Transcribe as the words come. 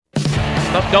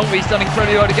McNulty's done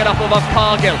incredibly well to get up above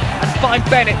Cargill and find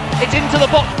Bennett. It's into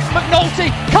the box. McNulty,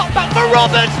 cut back for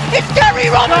Roberts. It's Gary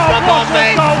Roberts from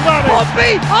Pompey.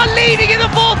 Pompey are leading in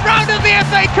the fourth round of the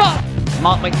FA Cup.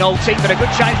 Mark McNulty, but a good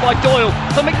chance by Doyle.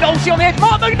 For McNulty on the edge.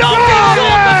 Mark McNulty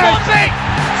scores for Pompey.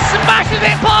 Smashes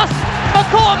it past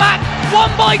McCormack.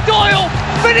 Won by Doyle.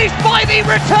 Finished by the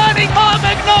returning Mark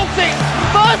McNulty.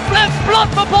 First left blood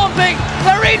for Pompey.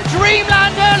 They're in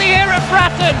dreamland early here at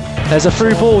Bratton. There's a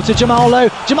through ball to Jamal Lowe.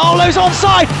 Jamal Lowe's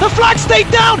onside. The flag's stayed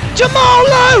down. Jamal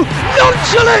Lowe,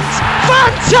 nonchalant,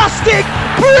 fantastic,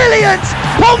 brilliant.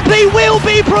 Pompey will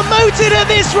be promoted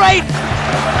at this rate.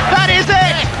 That is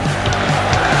it.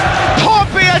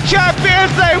 Pompey are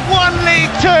champions. They won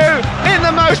League Two in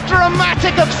the most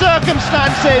dramatic of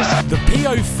circumstances. The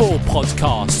PO4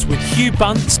 podcast with Hugh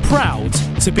Bunce, proud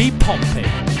to be Pompey.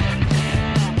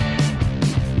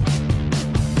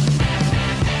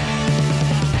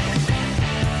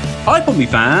 Hi Pompey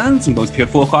fans, and welcome to PO4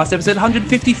 Forecast episode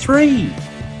 153.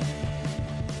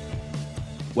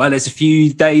 Well, it's a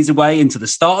few days away into the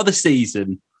start of the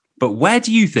season, but where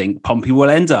do you think Pompey will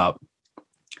end up?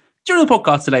 During the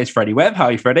podcast today is Freddie Webb. How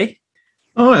are you, Freddie?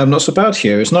 Oh, I'm not so bad,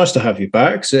 Hugh. It's nice to have you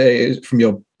back from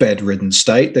your bedridden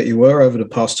state that you were over the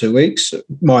past 2 weeks.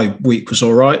 My week was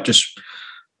all right, just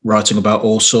writing about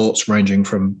all sorts, ranging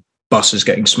from buses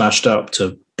getting smashed up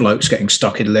to blokes getting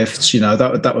stuck in lifts. You know,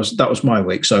 that was my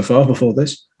week so far before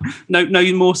this. No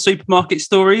more supermarket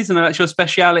stories, and that's your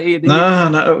speciality. No,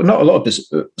 not a lot of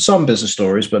business. Some business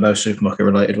stories, but no supermarket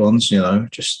related ones. You know,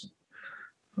 just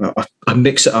I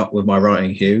mix it up with my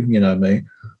writing, Hugh. You know me.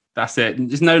 That's it.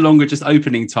 It's no longer just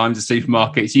opening times of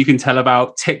supermarkets. You can tell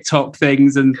about TikTok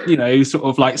things and, you know, sort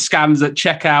of like scams at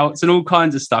checkouts and all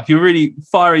kinds of stuff. You're really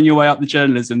firing your way up the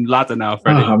journalism ladder now,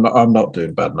 Freddie. I'm not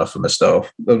doing bad enough for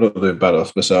myself. I'm not doing bad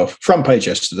enough for myself. Front page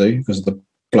yesterday because of the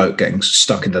bloke getting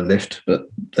stuck in the lift, but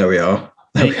there we are.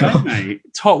 Mate.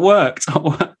 Top work.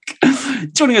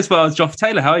 Joining us well is Joff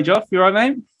Taylor. How are you, Joff? You all right,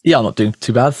 mate? Yeah, I'm not doing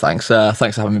too bad. Thanks.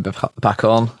 Thanks for having me back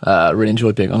on. Really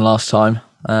enjoyed being on last time.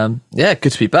 Yeah,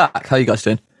 good to be back. How are you guys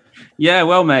doing? Yeah,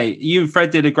 well, mate, you and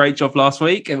Fred did a great job last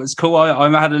week. It was cool. I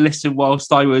had a listen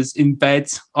whilst I was in bed.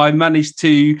 I managed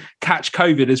to catch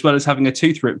COVID as well as having a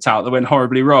tooth ripped out that went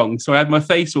horribly wrong. So I had my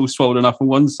face all swollen up on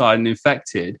one side and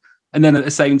infected. And then at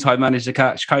the same time managed to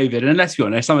catch COVID. And let's be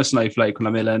honest, I'm a snowflake when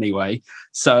I'm ill anyway.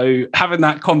 So having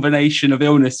that combination of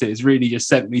illnesses really just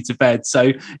sent me to bed.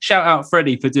 So shout out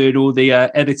Freddie for doing all the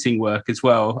editing work as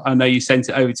well. I know you sent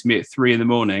it over to me at 3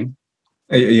 a.m.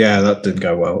 Yeah, that didn't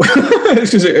go well.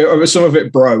 Because some of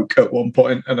it broke at one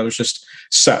point, and I was just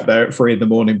sat there at 3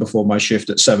 a.m. before my shift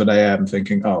at 7 a.m.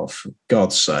 thinking, "Oh, for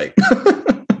God's sake!"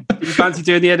 You fancy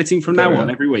doing the editing from now on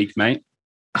every week, mate?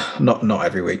 Not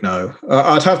every week. No,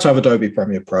 I'd have to have Adobe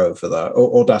Premiere Pro for that.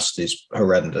 Audacity's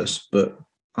horrendous, but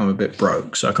I'm a bit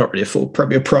broke, so I can't really afford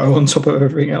Premiere Pro on top of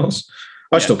everything else.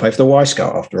 I still pay for the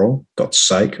Y-Scout after all. God's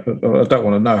sake, I don't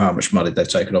want to know how much money they've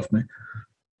taken off me.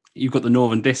 You've got the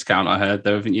Northern discount, I heard,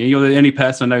 though, haven't you? You're the only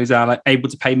person I know who's able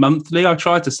to pay monthly. I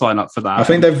tried to sign up for that. I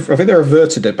think they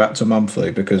reverted it back to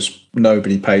monthly because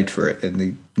nobody paid for it in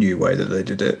the new way that they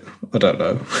did it. I don't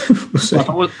know.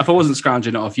 Well, if I wasn't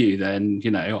scrounging it off you, then, you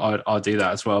know, I'll do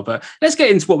that as well. But let's get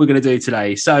into what we're going to do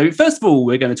today. So first of all,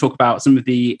 we're going to talk about some of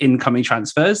the incoming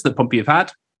transfers that Pompey have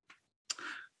had.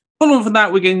 Following from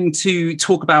that, we're going to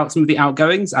talk about some of the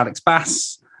outgoings, Alex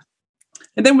Bass.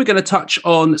 And then we're going to touch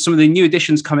on some of the new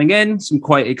additions coming in, some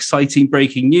quite exciting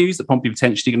breaking news that Pompey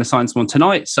potentially going to sign someone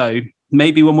tonight. So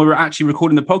maybe when we're actually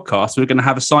recording the podcast, we're going to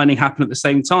have a signing happen at the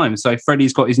same time. So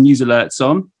Freddie's got his news alerts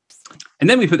on. And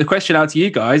then we put the question out to you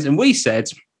guys and we said,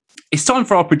 it's time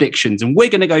for our predictions. And we're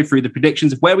going to go through the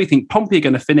predictions of where we think Pompey are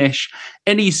going to finish,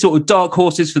 any sort of dark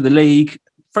horses for the league.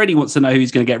 Freddie wants to know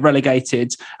who's going to get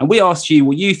relegated. And we asked you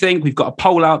what you think. We've got a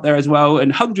poll out there as well.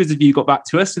 And hundreds of you got back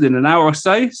to us within an hour or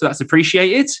so. So that's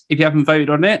appreciated. If you haven't voted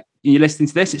on it and you're listening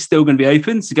to this, it's still going to be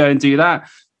open. So go and do that.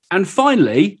 And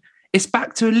finally, it's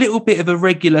back to a little bit of a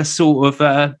regular sort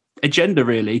of agenda,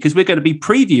 really, because we're going to be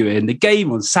previewing the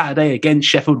game on Saturday against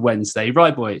Sheffield Wednesday.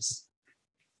 Right, boys?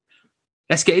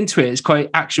 Let's get into it. It's quite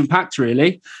action-packed,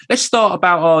 really. Let's start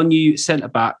about our new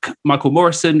centre-back, Michael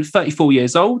Morrison, 34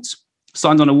 years old.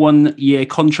 Signed on a 1-year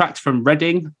contract from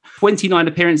Reading, 29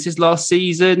 appearances last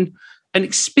season. An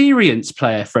experienced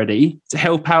player, Freddie, to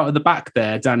help out at the back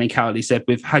there, Danny Cowley said,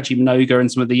 with Haji Mnoga and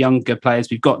some of the younger players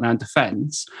we've got now in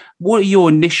defence. What are your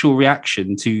initial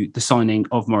reaction to the signing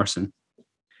of Morrison?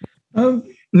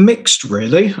 Mixed,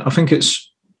 really. I think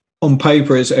it's, on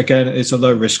paper, it's a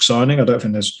low-risk signing. I don't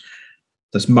think there's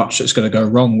there's much that's going to go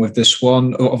wrong with this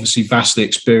one. Obviously, vastly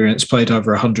experienced, played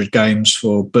over 100 games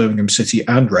for Birmingham City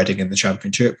and Reading in the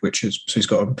Championship, so he's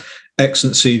got an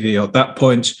excellent CV at that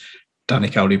point. Danny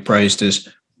Cowley praised his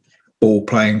ball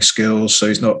playing skills,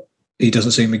 so he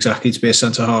doesn't seem exactly to be a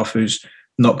centre half who's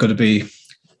not going to be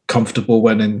comfortable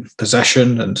when in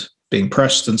possession and being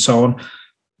pressed and so on.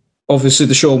 Obviously,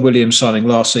 the Sean Williams signing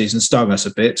last season stung us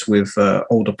a bit with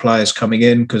older players coming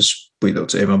in, because we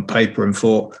looked at him on paper and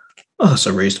thought, that's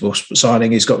a reasonable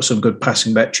signing. He's got some good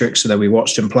passing metrics. And then we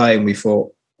watched him play and we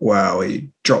thought, wow, he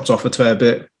dropped off a fair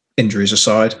bit, injuries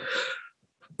aside.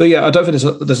 But yeah, I don't think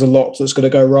there's a lot that's going to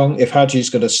go wrong. If Hadji's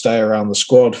going to stay around the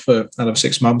squad for another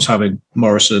 6 months, having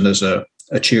Morrison as a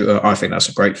tutor, I think that's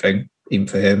a great thing, even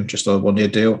for him, just a 1 year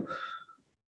deal.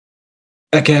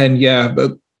 Again, yeah,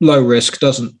 but low risk,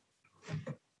 doesn't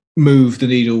move the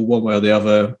needle one way or the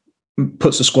other,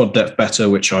 puts the squad depth better,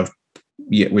 which I've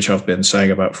been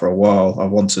saying about for a while. I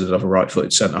wanted another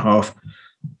right-footed centre half,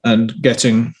 and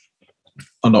getting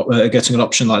an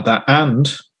option like that,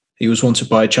 and he was wanted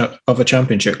by other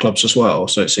Championship clubs as well.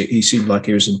 So he seemed like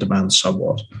he was in demand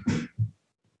somewhat.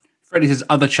 Freddie says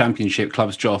other Championship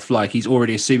clubs, Joff, like he's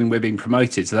already assuming we're being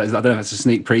promoted. So I don't know if that's a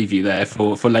sneak preview there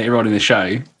for later on in the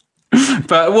show.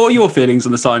 But what are your feelings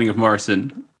on the signing of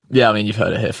Morrison? Yeah, I mean, you've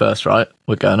heard it here first, right?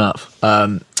 We're going up.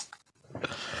 No,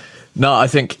 I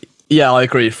think, yeah, I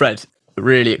agree with Fred.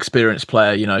 Really experienced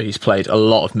player. You know, he's played a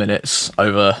lot of minutes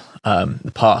over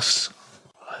the past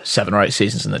 7 or 8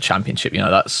 seasons in the Championship. You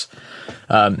know, that's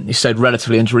he stayed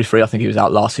relatively injury-free. I think he was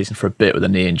out last season for a bit with a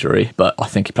knee injury, but I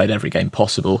think he played every game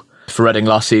possible for Reading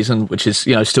last season, which is,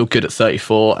 you know, still good at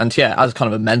 34. And yeah, as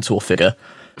kind of a mentor figure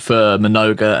for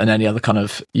Minoga and any other kind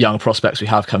of young prospects we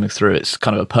have coming through, it's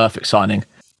kind of a perfect signing.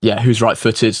 Yeah, who's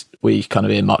right-footed? We kind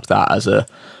of earmarked that as a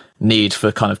need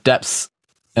for kind of depth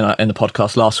in the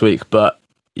podcast last week. But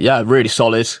yeah, really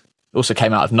solid. Also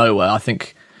came out of nowhere. I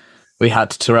think we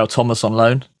had Terrell Thomas on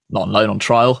loan, not on loan, on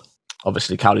trial.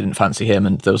 Obviously, Cowley didn't fancy him,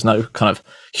 and there was no kind of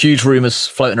huge rumours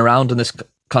floating around, and this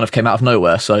kind of came out of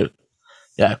nowhere. So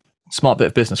yeah, smart bit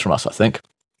of business from us, I think.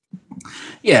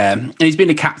 Yeah, and he's been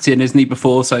a captain, isn't he,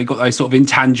 before? So he got those sort of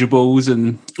intangibles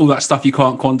and all that stuff you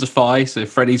can't quantify. So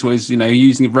Freddie's was, you know,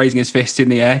 raising his fist in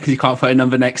the air because you can't put a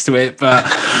number next to it. But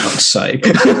for fuck's sake.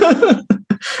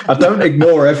 I don't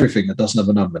ignore everything that doesn't have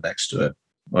a number next to it.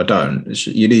 I don't.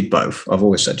 You need both. I've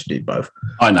always said you need both.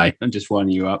 I know. I'm just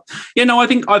winding you up. Yeah, no, I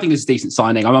think it's a decent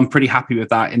signing. I'm pretty happy with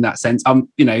that in that sense.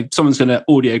 You know, someone's going to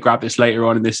audio grab this later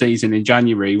on in the season in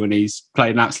January when he's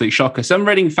played an absolute shocker. Some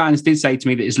Reading fans did say to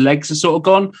me that his legs are sort of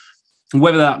gone.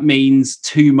 Whether that means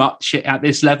too much at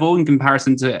this level in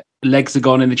comparison to legs are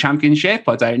gone in the Championship,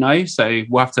 I don't know. So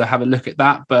we'll have to have a look at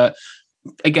that. But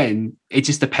again, it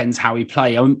just depends how he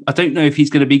play. I don't know if he's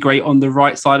going to be great on the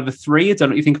right side of a 3. I don't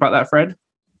know what you think about that, Fred.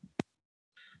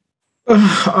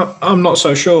 I'm not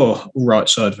so sure right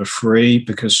side of a 3,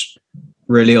 because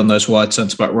really on those wide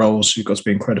centre-back roles, you've got to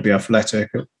be incredibly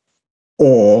athletic,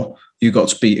 or you've got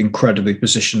to be incredibly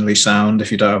positionally sound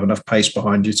if you don't have enough pace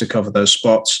behind you to cover those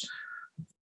spots.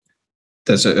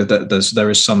 There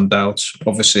is some doubt.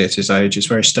 Obviously, at his age, it's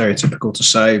very stereotypical to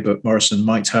say, but Morrison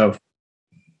might have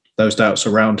those doubts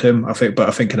around him. I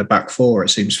think in a back 4, it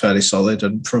seems fairly solid,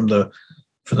 and from the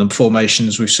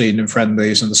formations we've seen in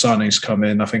friendlies and the signings come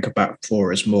in, I think a back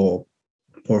 4 is more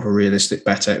of a realistic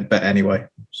bet anyway.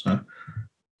 So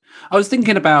I was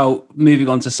thinking about moving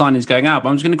on to signings going out, but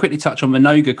I'm just going to quickly touch on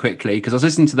Minoga quickly, because I was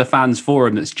listening to the fans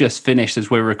forum that's just finished as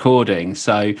we're recording,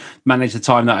 so managed to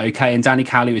time that okay. And Danny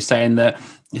Cowley was saying that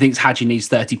he thinks Hadji needs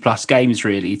 30 plus games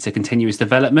really to continue his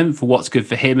development for what's good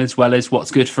for him as well as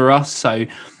what's good for us. So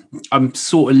I'm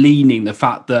sort of leaning the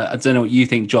fact that, I don't know what you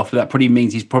think, Joff, but that probably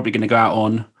means he's probably going to go out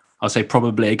on, I'll say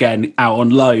probably again, out on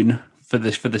loan for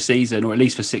the season, or at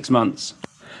least for 6 months.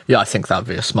 Yeah, I think that'd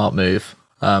be a smart move.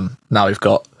 Now we've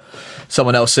got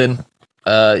someone else in.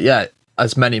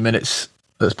 As many minutes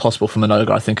as possible for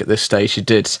Minoga, I think at this stage. He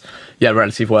did,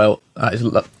 relatively well at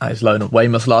his loan at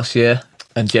Weymouth last year.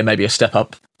 And maybe a step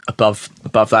up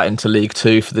above that into League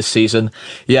 2 for this season.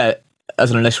 Yeah, as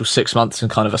an initial 6 months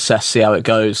and kind of see how it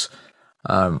goes,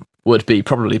 would be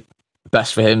probably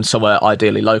best for him somewhere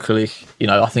ideally locally. You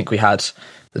know, I think we had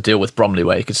the deal with Bromley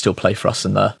where he could still play for us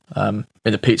in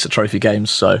the Pizza Trophy games.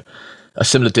 So a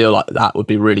similar deal like that would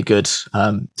be really good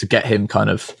to get him kind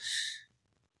of,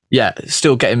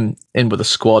 still get him in with the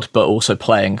squad, but also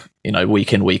playing, you know,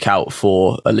 week in, week out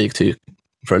for a League 2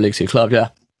 club. Yeah.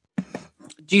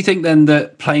 Do you think then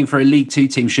that playing for a League 2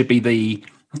 team should be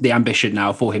the ambition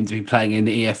now for him to be playing in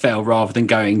the EFL rather than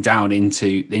going down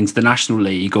into the National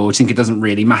League, or do you think it doesn't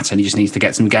really matter and he just needs to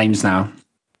get some games now?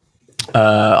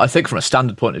 I think from a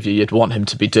standard point of view, you'd want him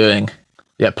to be playing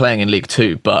in League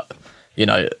Two, but,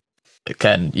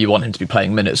 again, you want him to be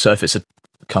playing minutes. So if it's a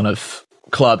kind of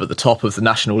club at the top of the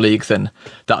National League, then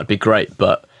that would be great.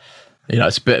 But,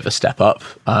 it's a bit of a step up.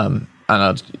 And,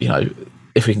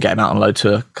 if we can get him out on loan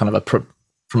to a kind of a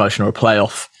promotion or a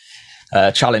playoff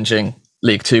challenging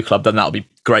League Two club, then that would be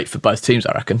great for both teams,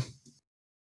 I reckon.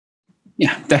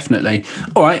 Yeah, definitely.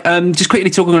 All right, just quickly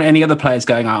talking on any other players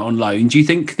going out on loan, do you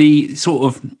think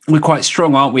we're quite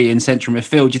strong, aren't we, in central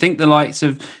midfield? Do you think the likes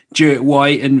of Duart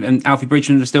White and Alfie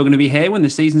Bridgman are still going to be here when the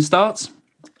season starts?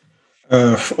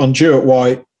 On Duart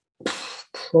White,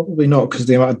 probably not, because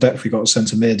the amount of depth we got at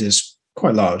centre mid is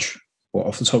quite large.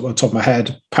 Off the top of my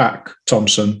head, Pack,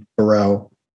 Thompson,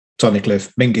 Burrell,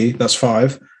 Tunnicliffe, Mingy, that's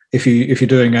 5. If you're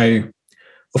doing a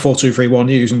 4-2-3-1,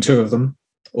 you're using 2 of them,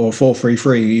 or 4-3-3,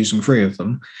 you're using 3 of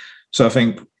them. So I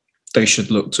think they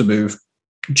should look to move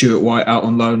Duart White out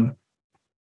on loan.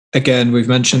 Again, we've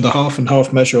mentioned the half and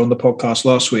half measure on the podcast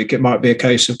last week. It might be a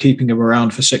case of keeping him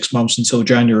around for 6 months until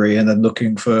January and then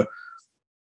looking for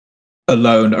a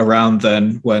loan around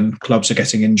then when clubs are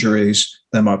getting injuries.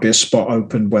 There might be a spot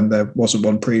open when there wasn't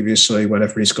one previously, when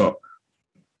everybody's got,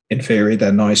 in theory,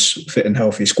 their nice, fit and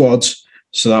healthy squads.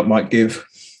 So that might give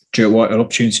Duart White an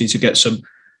opportunity to get some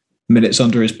minutes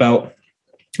under his belt.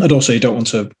 And also, you don't want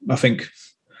to, I think,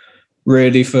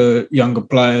 really for younger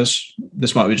players,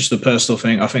 this might be just a personal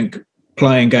thing, I think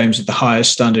playing games at the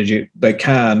highest standard they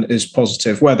can is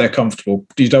positive, where they're comfortable.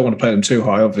 You don't want to play them too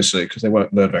high, obviously, because they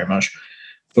won't learn very much.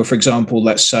 But for example,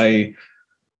 let's say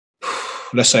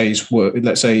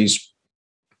he's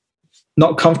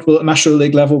not comfortable at National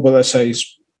League level, but let's say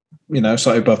he's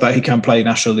slightly above that, he can play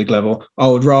National League level. I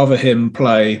would rather him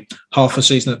play half a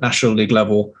season at National League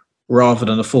level rather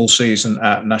than a full season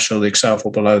at National League South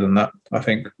or below than that. I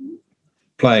think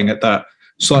playing at that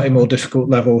slightly more difficult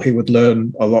level, he would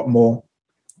learn a lot more.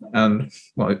 And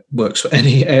it works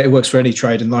for any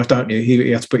trade in life, don't you?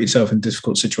 You have to put yourself in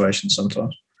difficult situations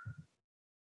sometimes.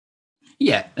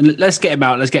 Yeah, and let's get him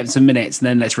out, let's get him some minutes, and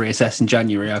then let's reassess in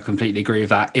January. I completely agree with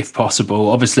that, if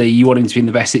possible. Obviously, you want him to be in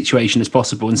the best situation as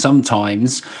possible, and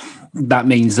sometimes that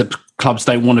means that clubs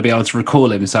don't want to be able to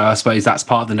recall him. So I suppose that's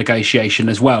part of the negotiation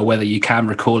as well. Whether you can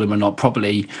recall him or not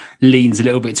probably leans a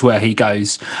little bit to where he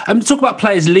goes. Talk about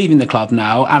players leaving the club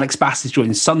now. Alex Bass has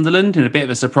joined Sunderland in a bit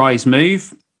of a surprise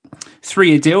move.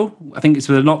 3-year deal. I think it's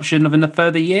with an option of a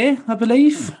further year, I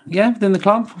believe. Yeah, within the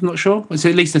club. I'm not sure. It's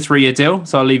at least a 3-year deal,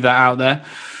 so I'll leave that out there.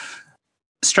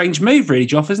 Strange move, really,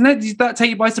 Joff, isn't it? Did that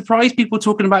take you by surprise? People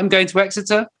talking about him going to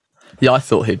Exeter? Yeah, I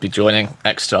thought he'd be joining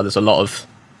Exeter. There's a lot of...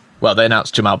 Well, they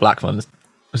announced Jamal Blackman.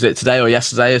 Was it today or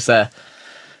yesterday? Is their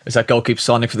goalkeeper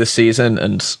signing for this season?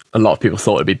 And a lot of people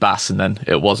thought it'd be Bass, and then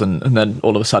it wasn't. And then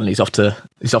all of a sudden he's off to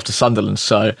Sunderland.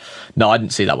 So, no, I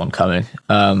didn't see that one coming.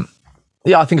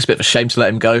 Yeah, I think it's a bit of a shame to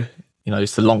let him go.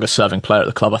 He's the longest serving player at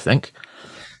the club, I think.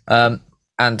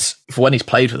 And for when he's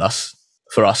played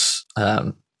for us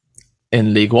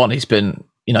in League One, he's been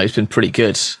pretty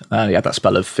good. He had that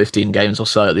spell of 15 games or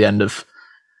so at the end of,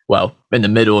 in the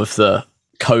middle of the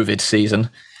COVID season,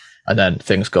 and then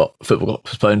football got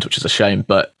postponed, which is a shame.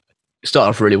 But he started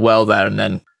off really well there, and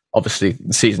then obviously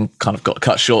the season kind of got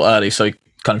cut short early, so he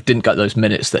kind of didn't get those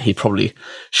minutes that he probably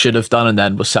should have done, and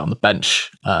then was sat on the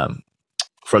bench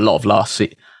for a lot of last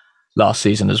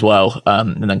season as well,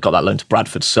 and then got that loan to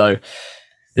Bradford. So,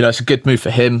 it's a good move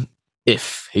for him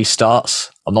if he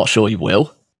starts. I'm not sure he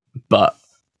will, but,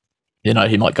 he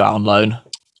might go out on loan.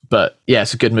 But, yeah,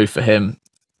 it's a good move for him.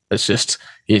 It's just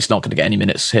he's not going to get any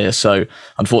minutes here. So,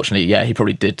 unfortunately, yeah, he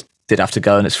probably did have to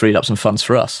go, and it's freed up some funds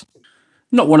for us.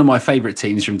 Not one of my favourite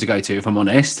teams for him to go to, if I'm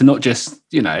honest. Not just,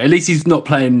 at least he's not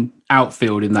playing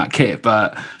outfield in that kit,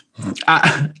 but...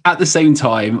 At the same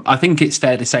time, I think it's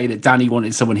fair to say that Danny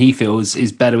wanted someone he feels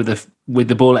is better with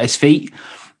the ball at his feet,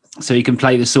 so he can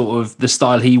play the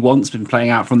style he wants, been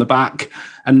playing out from the back.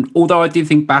 And although I did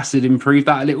think Bass had improved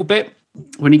that a little bit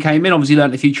when he came in, obviously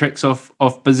learned a few tricks off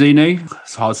Bazunu.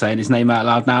 It's hard saying his name out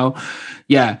loud now.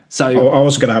 Yeah, so I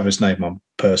was going to have his name on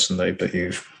personally, but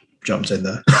you've jumped in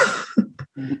there.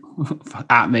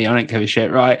 At me, I don't give a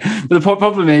shit, right? But the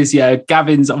problem is,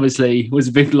 Gavin's obviously was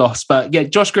a big loss, but yeah,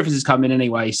 Josh Griffiths has come in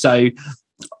anyway, so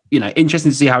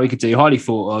interesting to see how he could do. Highly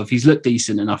thought of. He's looked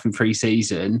decent enough in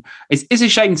pre-season. It's a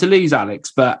shame to lose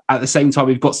Alex, but at the same time,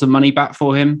 we've got some money back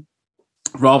for him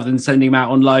rather than sending him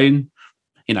out on loan.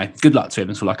 Good luck to him.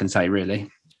 That's all I can say, really.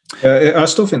 I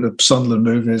still think the Sunderland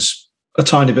move is a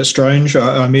tiny bit strange.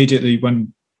 I immediately,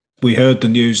 when we heard the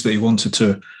news that he wanted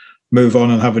to move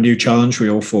on and have a new challenge, we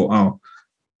all thought,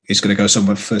 he's going to go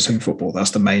somewhere for first team football.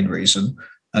 That's the main reason.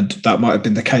 And that might have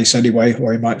been the case anyway,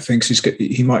 where he might think he's going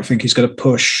to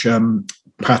push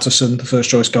Patterson, the first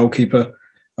choice goalkeeper.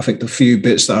 I think the few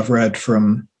bits that I've read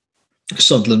from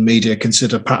Sunderland media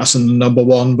consider Patterson the number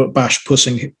one, but Bash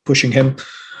pushing him.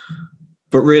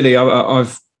 But really,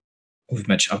 I've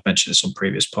mentioned this on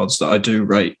previous pods that I do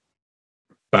rate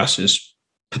Bash's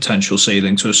potential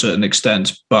ceiling to a certain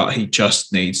extent, but he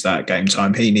just needs that game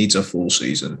time. He needs a full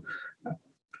season.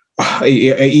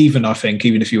 Even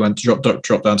if he went to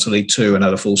drop down to League Two and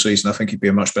had a full season, I think he'd be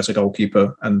a much better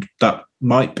goalkeeper, and that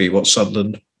might be what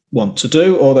Sunderland want to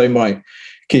do, or they might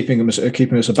keep him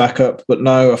as a backup. But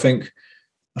no, I think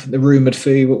the rumoured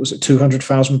fee, what was it,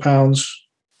 £200,000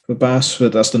 for Bass?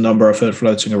 But that's the number I've heard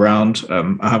floating around.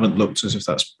 I haven't looked as if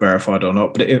that's verified or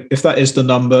not, but if that is the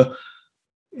number,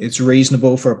 it's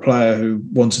reasonable for a player who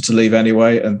wanted to leave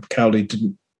anyway, and Cowley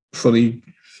didn't fully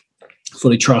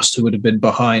trust, who would have been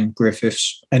behind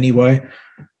Griffiths anyway.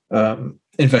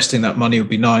 Investing that money would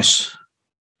be nice.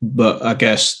 But I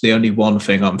guess the only one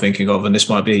thing I'm thinking of, and this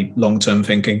might be long-term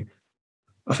thinking,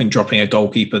 I think dropping a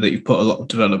goalkeeper that you've put a lot of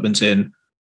development in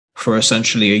for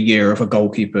essentially a year of a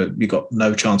goalkeeper you got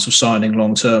no chance of signing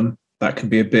long-term, that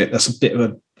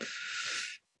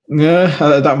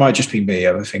might just be me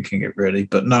overthinking it really.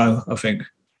 But no, I think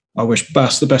I wish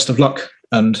Bass the best of luck,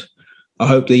 and I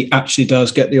hope that he actually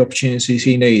does get the opportunities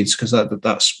he needs, because that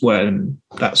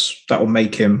will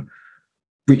make him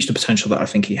reach the potential that I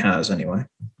think he has anyway.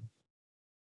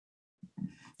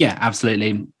 Yeah,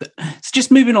 absolutely. So just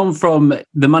moving on from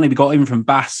the money we got in from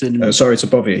Bass and... sorry to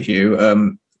bother you,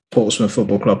 Hugh. Portsmouth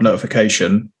Football Club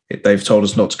notification, they've told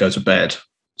us not to go to bed.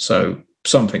 So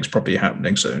something's probably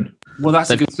happening soon. Well,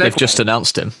 that's a good segue. They've just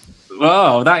announced him.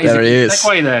 Oh, that is a good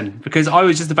segue then, because I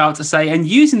was just about to say, and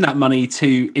using that money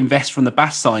to invest from the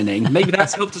Bass signing, maybe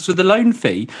that's helped us with the loan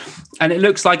fee, and it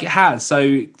looks like it has.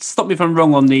 So stop me if I'm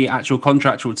wrong on the actual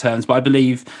contractual terms, but I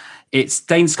believe it's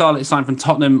Dane Scarlett signed from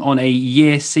Tottenham on a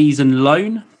year-season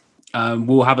loan.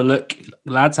 We'll have a look,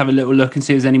 lads, have a little look and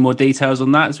see if there's any more details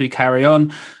on that as we carry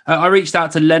on. I reached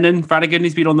out to Lennon Bradigan,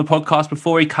 who's been on the podcast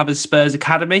before. He covers Spurs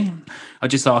Academy. I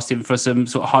just asked him for some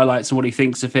sort of highlights and what he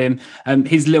thinks of him.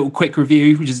 His little quick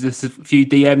review, which is just a few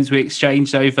DMs we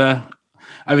exchanged over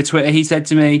Twitter. He said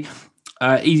to me,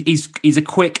 he's a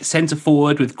quick centre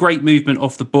forward with great movement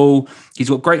off the ball. He's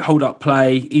got great hold up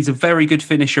play. He's a very good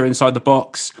finisher inside the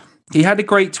box. He had a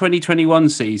great 2021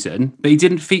 season, but he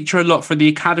didn't feature a lot for the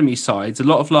academy sides a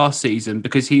lot of last season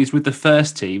because he was with the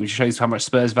first team, which shows how much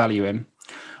Spurs value him.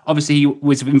 Obviously, he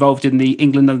was involved in the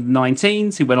England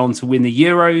under-19s. He went on to win the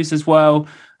Euros as well.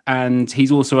 And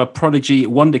he's also a prodigy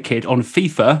wonder kid on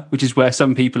FIFA, which is where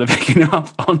some people are picking up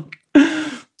on.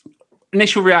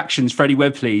 Initial reactions, Freddie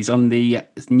Webb, please, on the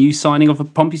new signing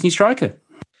of Pompey's new striker.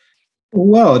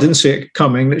 Well, I didn't see it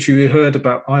coming. I heard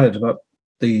about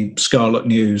the Scarlet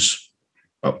news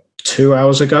about 2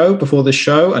 hours ago before this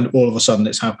show, and all of a sudden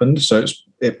it's happened. So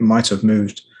it might have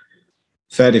moved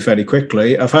fairly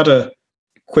quickly. I've had a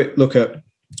quick look at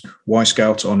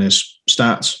Wyscout on his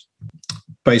stats.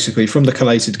 Basically, from the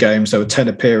collated games, there were 10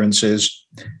 appearances.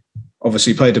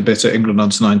 Obviously, played a bit at England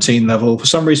under-19 level. For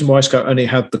some reason, Wyscout only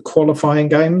had the qualifying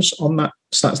games on that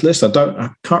stats list. I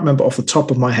can't remember off the top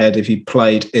of my head if he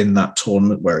played in that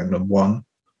tournament where England won.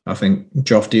 I think,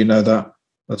 Joff, do you know that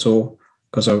at all?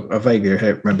 Because I vaguely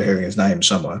remember hearing his name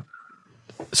somewhere.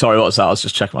 Sorry, what was that? I was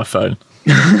just checking my phone.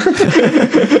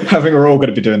 I think we're all going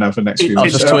to be doing that for the next few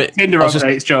weeks. Tinder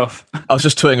updates, Joff. I was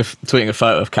just tweeting a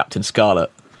photo of Captain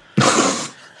Scarlett.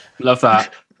 Love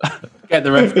that. Get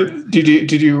the reference. Did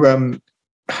you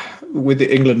with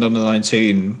the England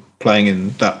under-19 playing in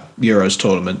that Euros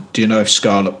tournament, do you know if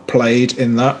Scarlett played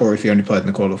in that or if he only played in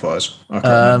the qualifiers?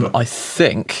 I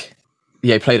think,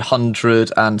 he played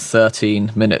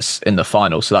 113 minutes in the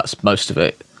final, so that's most of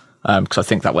it, because I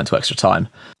think that went to extra time.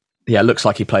 Yeah, it looks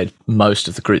like he played most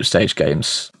of the group stage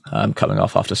games coming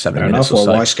off after 70 minutes or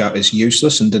so. Wyscout is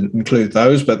useless and didn't include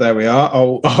those, but there we are.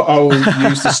 I'll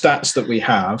use the stats that we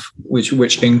have,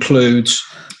 which includes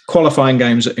qualifying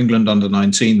games at England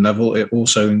under-19 level. It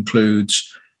also includes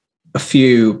a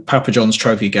few Papa John's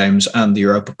Trophy games and the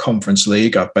Europa Conference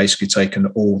League. I've basically taken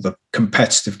all the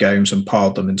competitive games and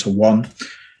piled them into one,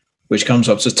 which comes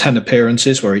up to 10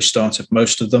 appearances where he started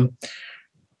most of them.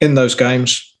 In those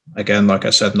games, again, like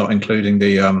I said, not including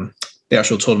the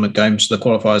actual tournament games, the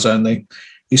qualifiers only,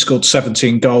 he scored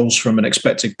 17 goals from an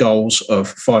expected goals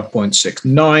of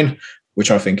 5.69,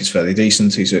 which I think is fairly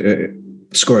decent. He's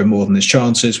scoring more than his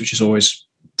chances, which is always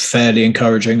fairly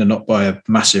encouraging and not by a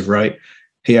massive rate.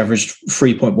 He averaged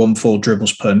 3.14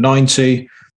 dribbles per 90.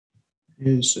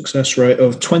 His success rate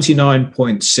of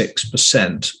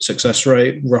 29.6%. Success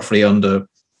rate, roughly under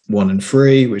 1 and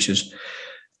 3, which is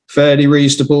fairly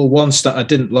reasonable. One stat I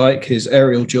didn't like, his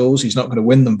aerial duels. He's not going to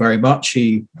win them very much.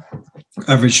 He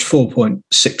averaged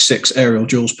 4.66 aerial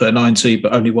duels per 90,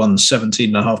 but only won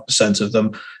 17.5% of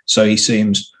them. So he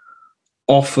seems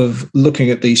off of looking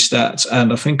at these stats.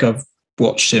 And I think I've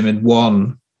watched him in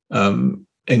one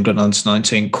England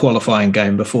under-19 qualifying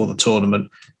game before the tournament.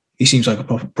 He seems like a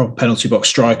proper penalty box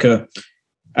striker,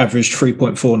 averaged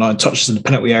 3.49 touches in the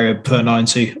penalty area per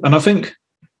 90. And I think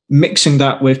mixing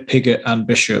that with Piggott and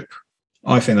Bishop,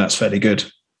 I think that's fairly good.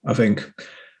 I think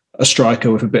a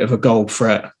striker with a bit of a goal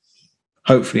threat,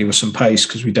 hopefully with some pace,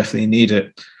 because we definitely need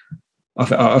it.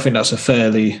 I think that's a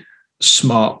fairly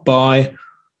smart buy.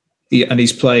 And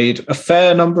he's played a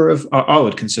fair number of, I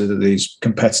would consider these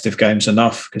competitive games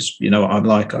enough, because you know what I'm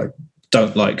like. I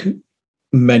don't like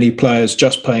many players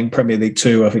just playing Premier League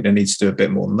 2. I think they need to do a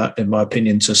bit more than that, in my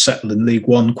opinion, to settle in League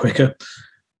 1 quicker.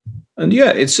 And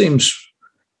yeah, it seems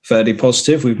fairly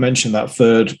positive. We've mentioned that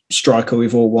third striker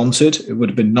we've all wanted. It would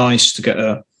have been nice to get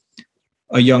a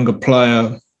younger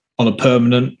player on a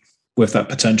permanent with that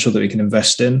potential that we can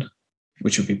invest in,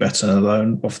 which would be better than a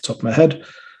loan off the top of my head.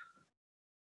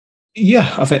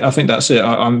 Yeah, I think that's it.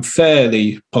 I'm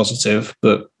fairly positive,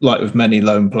 but like with many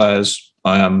loan players,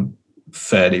 I am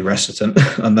fairly reticent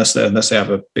unless they have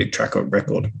a big track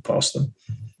record past them.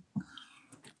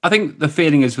 I think the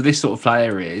feeling is with this sort of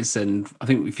player is, and I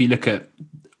think if you look at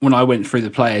when I went through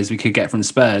the players we could get from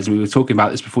Spurs, and we were talking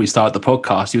about this before we started the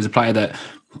podcast, he was a player that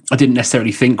I didn't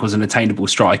necessarily think was an attainable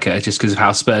striker just because of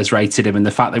how Spurs rated him, and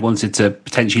the fact they wanted to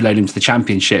potentially loan him to the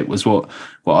Championship was what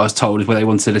I was told is where they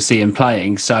wanted to see him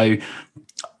playing. So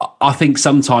I think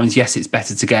sometimes, yes, it's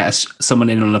better to get someone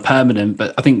in on a permanent,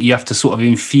 but I think you have to sort of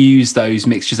infuse those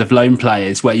mixtures of loan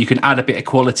players where you can add a bit of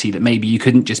quality that maybe you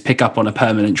couldn't just pick up on a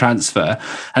permanent transfer.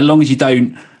 And as long as you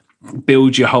don't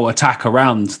build your whole attack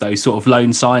around those sort of loan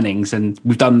signings, and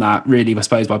we've done that really, I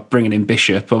suppose, by bringing in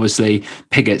Bishop. Obviously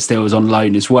Piggott still was on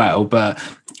loan as well, but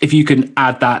if you can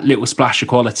add that little splash of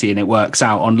quality and it works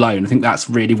out on loan, I think that's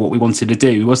really what we wanted to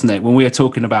do, wasn't it? When we were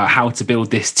talking about how to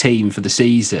build this team for the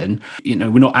season, you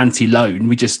know, we're not anti-loan,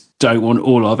 we just don't want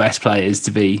all our best players to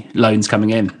be loans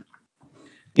coming in.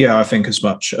 Yeah, I think as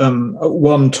much.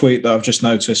 One tweet that I've just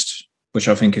noticed, which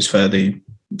I think is fairly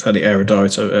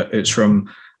erudite, it's from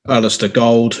Alistair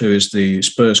Gold, who is the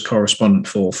Spurs correspondent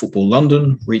for Football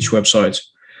London, Reach website.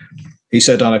 He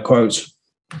said, and I quote,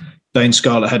 "Dane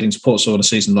Scarlett heading to Portsmouth on a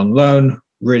season-long loan.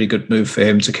 Really good move for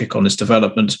him to kick on his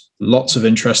development. Lots of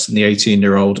interest in the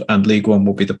 18-year-old, and League One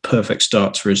will be the perfect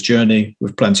start for his journey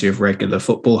with plenty of regular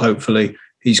football, hopefully.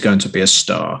 He's going to be a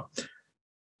star."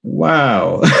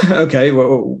 Wow. Okay,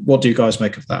 well, what do you guys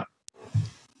make of that?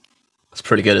 It's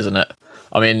pretty good, isn't it?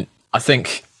 I mean, I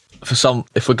think for some,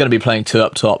 if we're going to be playing two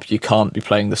up top, you can't be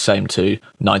playing the same two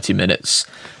 90 minutes,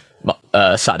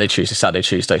 Saturday,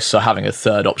 Tuesday. So having a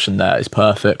third option there is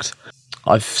perfect.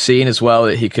 I've seen as well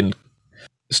that he can,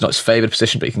 it's not his favoured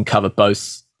position, but he can cover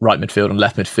both right midfield and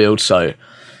left midfield. So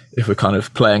if we're kind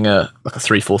of playing a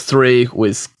 3-4-3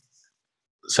 with,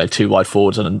 say, two wide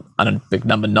forwards and a big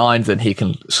number 9, then he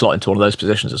can slot into one of those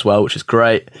positions as well, which is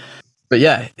great. But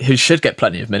yeah, he should get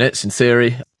plenty of minutes in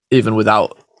theory, even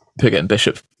without Piggott and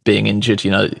Bishop being injured.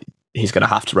 You know, he's going to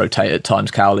have to rotate at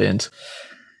times, Cowley, and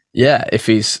if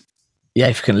he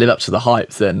can live up to the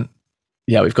hype, then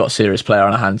yeah, we've got a serious player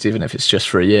on our hands, even if it's just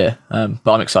for a year. But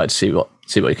I'm excited to see what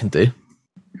he can do.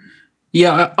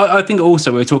 Yeah, I think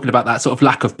also we were talking about that sort of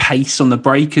lack of pace on the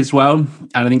break as well, and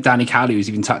I think Danny Cowley was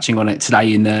even touching on it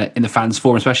today in the fans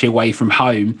forum, especially away from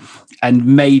home, and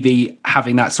maybe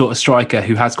having that sort of striker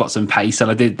who has got some pace. And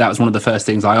that was one of the first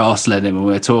things I asked Lennon when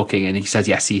we were talking, and he said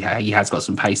yes, he has got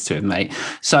some pace to him, mate.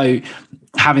 So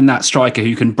having that striker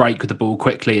who can break with the ball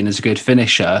quickly and is a good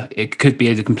finisher, it could be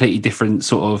a completely different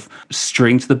sort of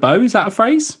string to the bow. Is that a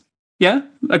phrase? Yeah,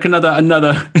 like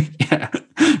another. Yeah,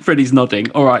 Freddie's nodding.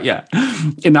 All right, yeah.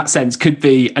 In that sense, could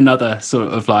be another sort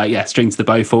of string to the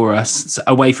bow for us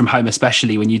away from home,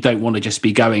 especially when you don't want to just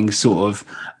be going sort of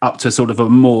up to sort of a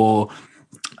more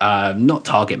not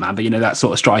target man, but that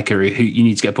sort of striker who you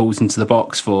need to get balls into the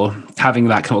box for. Having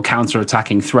that kind of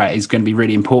counter-attacking threat is going to be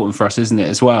really important for us, isn't it,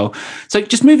 as well? So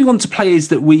just moving on to players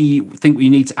that we think we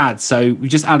need to add. So we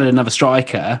just added another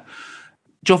striker.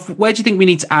 Joff, where do you think we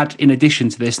need to add in addition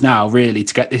to this now, really,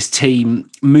 to get this team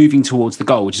moving towards the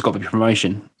goal, which has got to be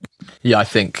promotion? Yeah, I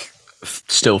think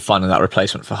still finding that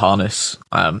replacement for Harness.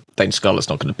 Dane Scarlett's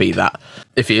not going to be that.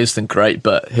 If he is, then great,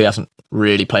 but he hasn't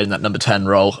really played in that number 10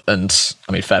 role. And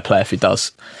I mean, fair play if he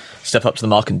does step up to the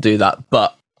mark and do that.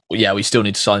 But yeah, we still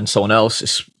need to sign someone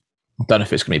else. I don't know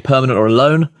if it's going to be permanent or a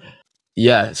loan.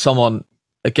 Yeah, someone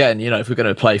again, if we're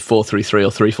going to play 4-3-3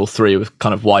 or 3-4-3 with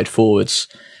kind of wide forwards,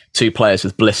 2 players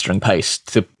with blistering pace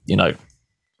to,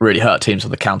 really hurt teams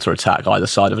on the counter attack, either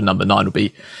side of a number 9 would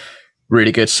be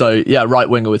really good. So yeah, right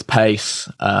winger with pace,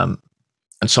 and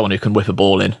someone who can whip a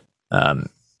ball in.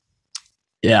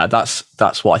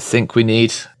 That's what I think we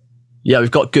need. Yeah,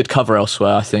 we've got good cover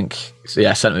elsewhere, I think. So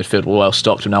yeah, centre midfield we're well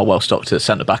stocked, and now well stocked at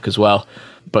centre back as well,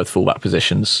 both fullback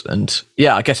positions. And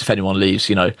yeah, I guess if anyone leaves,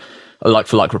 a like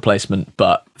for like replacement,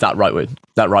 but that right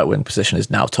wing position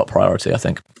is now top priority, I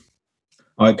think.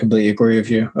 I completely agree with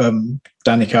you.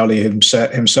 Danny Cowley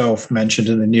himself mentioned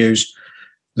in the news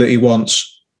that he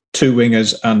wants 2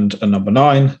 wingers and a number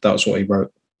 9. That was what he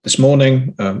wrote this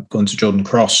morning, going to Jordan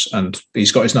Cross, and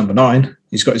he's got his number 9.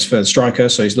 He's got his third striker,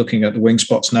 so he's looking at the wing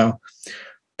spots now.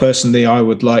 Personally, I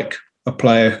would like a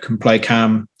player who can play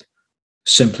cam,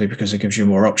 simply because it gives you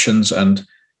more options and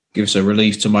gives a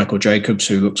relief to Michael Jacobs,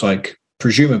 who looks like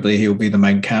presumably he'll be the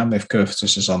main cam if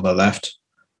Curtis is on the left.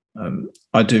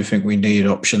 I do think we need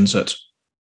options at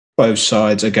both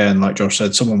sides. Again, like Josh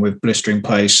said, someone with blistering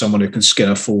pace, someone who can skin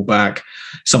a fullback,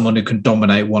 someone who can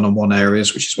dominate one-on-one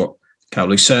areas, which is what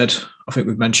Cowley said. I think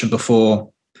we've mentioned before,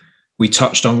 we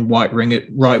touched on right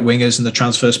wingers in the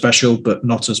transfer special, but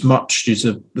not as much due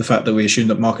to the fact that we assumed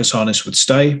that Marcus Harness would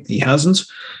stay. He hasn't.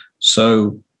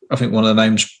 So I think one of the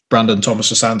names, Brandon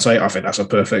Thomas Asante, I think that's a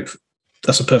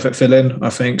perfect fill-in. I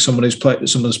think someone who's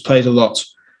played a lot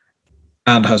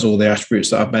and has all the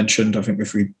attributes that I've mentioned. I think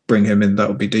if we bring him in, that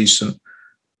would be decent.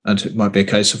 And it might be a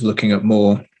case of looking at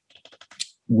more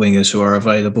wingers who are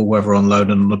available, whether on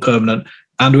loan and on a permanent.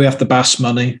 And we have the Bass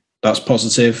money. That's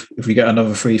positive. If we get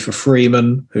another free for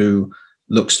Freeman, who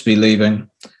looks to be leaving,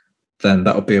 then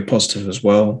that would be a positive as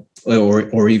well.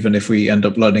 Or even if we end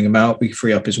up loaning him out, we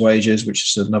free up his wages,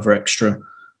 which is another extra.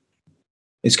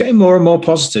 It's getting more and more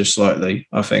positive slightly,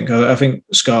 I think. I think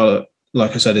Scarlett,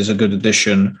 like I said, is a good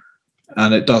addition,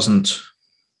 and it doesn't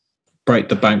break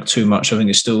the bank too much. I think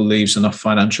it still leaves enough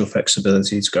financial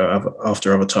flexibility to go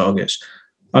after other targets.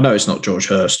 I know it's not George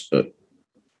Hurst, but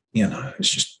it's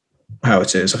just how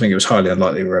it is. I think it was highly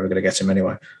unlikely we were ever going to get him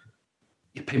anyway.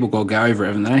 People got to go over it,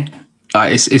 haven't they?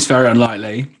 It's very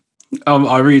unlikely.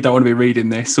 I really don't want to be reading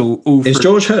this. Is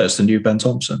George Hurst the new Ben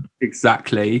Thompson?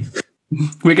 Exactly.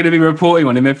 We're going to be reporting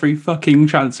on him every fucking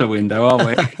transfer window, aren't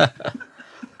we?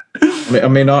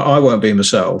 I won't be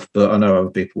myself, but I know other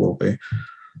people will be.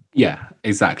 Yeah,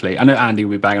 exactly. I know Andy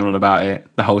will be banging on about it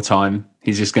the whole time.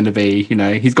 He's just going to be,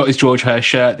 he's got his George Hurst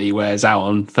shirt that he wears out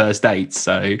on first dates,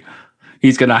 so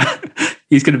he's going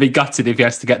to be gutted if he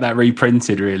has to get that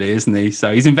reprinted, really, isn't he?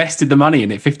 So he's invested the money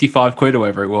in it, 55 quid or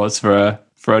whatever it was for a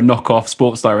knockoff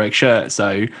Sports Direct shirt.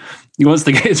 So he wants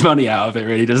to get his money out of it,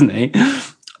 really, doesn't he?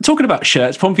 Talking about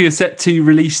shirts, Pompey is set to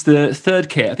release the third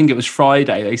kit. I think it was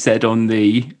Friday, they said on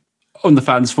the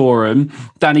fans forum.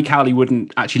 Danny Cowley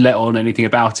wouldn't actually let on anything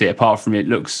about it, apart from it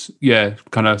looks,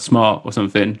 kind of smart or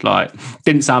something. Like,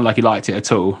 didn't sound like he liked it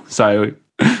at all. So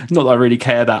not that I really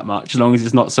care that much, as long as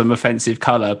it's not some offensive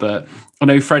colour. But I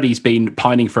know Freddie's been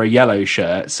pining for a yellow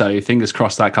shirt, so fingers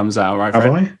crossed that comes out, right,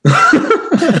 Fred? Have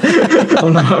I?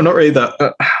 I'm not really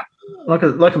that.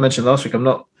 Like I mentioned last week, I'm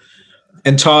not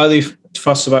entirely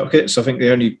fussed about kits. I think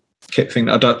the only kit thing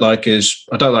that I don't like is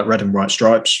I don't like red and white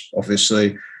stripes,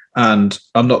 obviously. And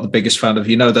I'm not the biggest fan of,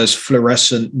 those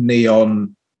fluorescent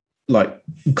neon, like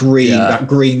green, that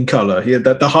green colour. Yeah,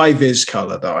 the high vis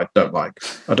colour that I don't like.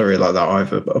 I don't really like that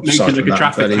either. But aside from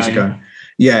that, fairly easy going.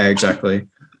 Yeah, exactly.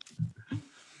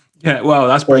 Yeah, well,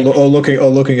 that's or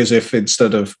looking as if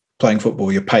instead of playing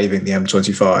football, you're paving the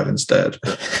M25 instead.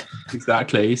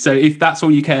 Exactly. So if that's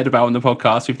all you cared about on the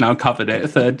podcast, we've now covered it.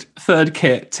 Third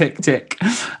kit, tick.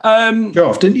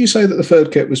 Joff, didn't you say that the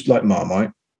third kit was like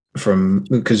Marmite?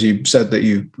 Because you said that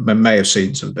you may have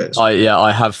seen some bits.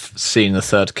 I have seen the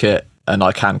third kit, and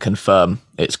I can confirm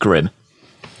it's grim.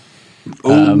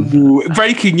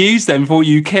 Breaking news then for all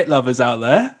you kit lovers out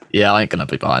there. Yeah, I ain't gonna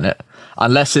be buying it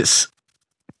unless it's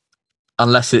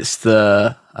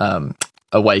the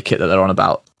away kit that they're on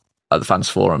about at the fans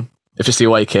forum. If it's the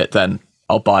away kit, then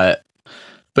I'll buy it.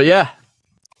 But yeah,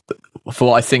 for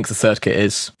what I think the third kit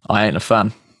is, I ain't a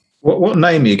fan. What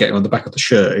name are you getting on the back of the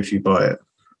shirt if you buy it?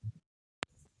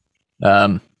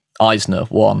 Eisner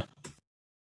 1.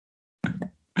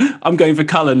 I'm going for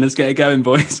Cullen. Let's get it going,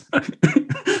 boys.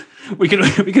 we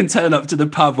can turn up to the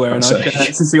pub wearing our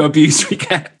shirts and see what abuse we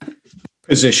get.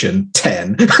 Position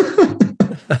 10.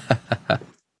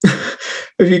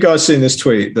 Have you guys seen this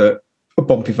tweet that a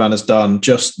Pompey fan has done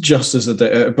just as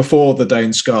before the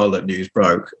Dane Scarlett news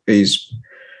broke? He's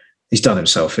done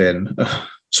himself in.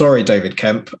 Sorry, David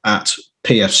Kemp at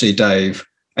PFC Dave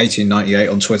 1898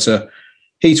 on Twitter.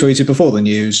 he tweeted before the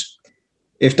news,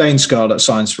 if Dane Scarlett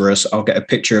signs for us, I'll get a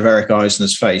picture of Eric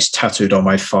Eisner's face tattooed on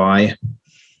my thigh.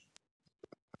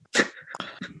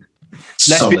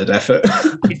 Solid effort.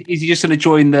 Is he just going to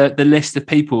join the list of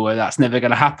people where that's never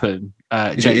going to happen?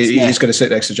 He's going to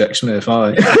sit next to Jake Smith.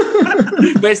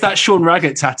 Where's that Sean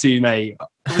Raggett tattoo, mate?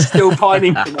 I'm still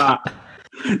pining for that.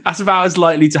 That's about as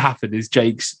likely to happen as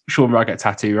Jake's Sean Raggett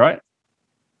tattoo, right?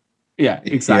 Yeah,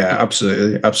 exactly.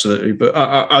 Yeah, absolutely. But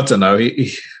I don't know.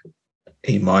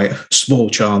 He might. Small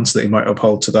chance that he might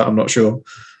uphold to that. I'm not sure.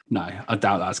 No, I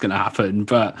doubt that's going to happen.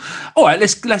 But all right,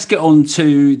 let's get on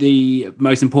to the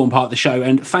most important part of the show.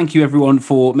 And thank you everyone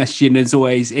for messaging. As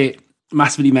always, it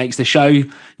massively makes the show.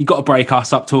 You've got to break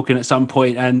us up talking at some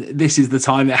point, and this is the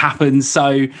time it happens.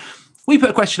 So we put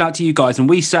a question out to you guys, and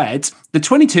we said the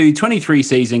 22-23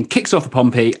 season kicks off for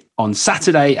Pompey on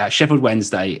Saturday at Sheffield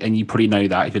Wednesday. And you probably know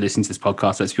that if you're listening to this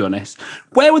podcast, let's be honest.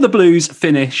 Where will the Blues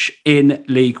finish in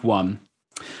League One?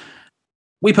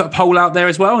 We put a poll out there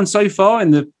as well. And so far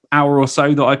in the hour or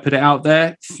so that I put it out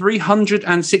there,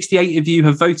 368 of you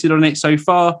have voted on it so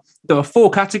far. There are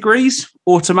 4 categories: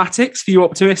 automatics for you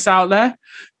optimists out there,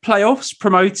 playoffs,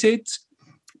 promoted,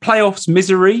 playoffs,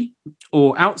 misery,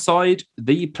 or outside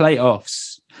the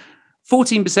playoffs.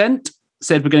 14%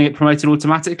 said we're going to get promoted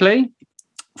automatically.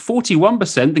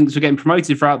 41% thinks we're getting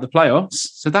promoted throughout the playoffs.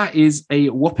 So that is a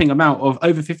whopping amount of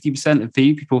over 50% of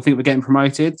people think we're getting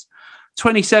promoted.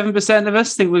 27% of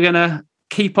us think we're going to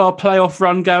keep our playoff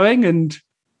run going and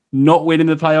not win in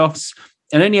the playoffs.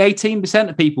 And only 18%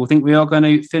 of people think we are going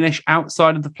to finish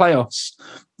outside of the playoffs.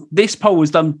 This poll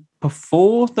was done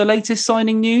before the latest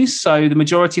signing news, so the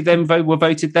majority of them were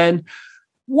voted then.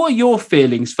 What are your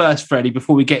feelings first, Freddie,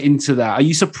 before we get into that? Are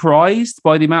you surprised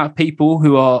by the amount of people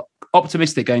who are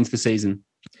optimistic going into the season?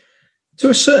 To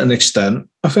a certain extent.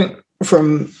 I think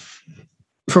from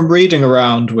reading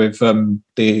around with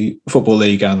the Football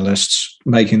League analysts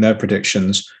making their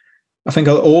predictions, I think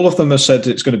all of them have said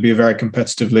it's going to be a very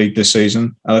competitive league this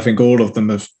season. And I think all of them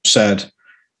have said,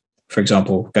 for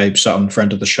example, Gabe Sutton,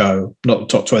 friend of the show, not the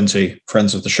top 20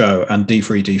 friends of the show, and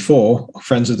D3D4,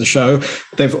 friends of the show,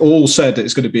 they've all said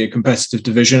it's going to be a competitive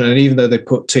division. And even though they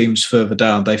put teams further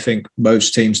down, they think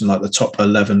most teams in like the top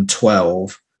 11,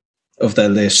 12 of their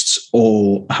lists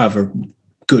all have a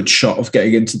good shot of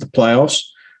getting into the playoffs.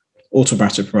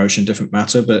 Automatic promotion, different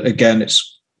matter. But again,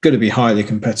 it's going to be highly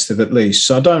competitive at least.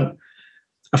 So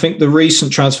I think the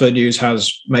recent transfer news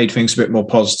has made things a bit more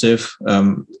positive.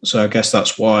 So I guess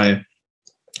that's why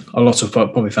a lot of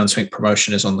Pompey fans think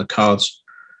promotion is on the cards,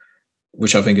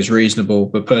 which I think is reasonable.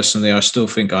 But personally, I still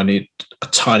think I need a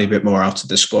tiny bit more out of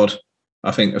this squad.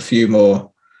 I think a few more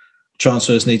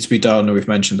transfers need to be done. And we've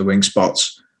mentioned the wing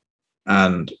spots.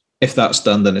 And if that's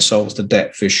done, then it solves the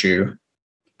depth issue.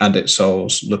 And it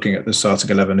solves looking at the starting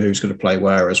 11, who's going to play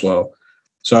where as well.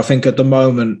 So I think at the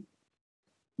moment,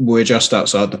 we're just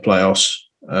outside the playoffs,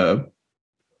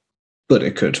 but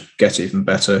it could get even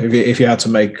better. If you had to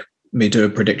make me do a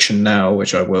prediction now,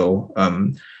 which I will,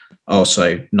 I'll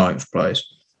say 9th place.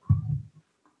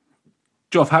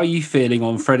 Joff, how are you feeling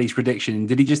on Freddie's prediction?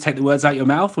 Did he just take the words out your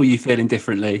mouth, or are you feeling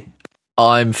differently?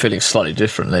 I'm feeling slightly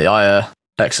differently. I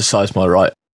exercised my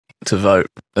right to vote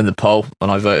in the poll,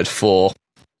 and I voted for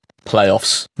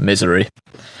playoffs misery.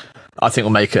 I think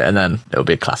we'll make it, and then it'll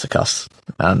be a classic us.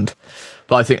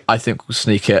 But I think we'll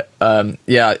sneak it. A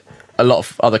lot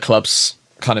of other clubs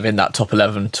kind of in that top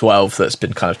 11, 12 that's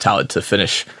been kind of touted to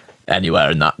finish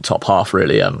anywhere in that top half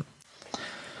really.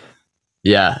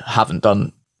 Haven't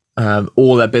done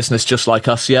all their business just like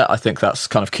us yet. I think that's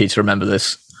kind of key to remember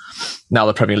this. Now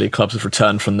the Premier League clubs have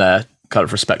returned from their kind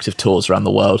of respective tours around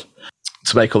the world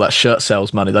to make all that shirt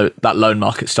sales money, though that loan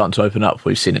market's starting to open up.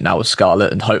 We've seen it now with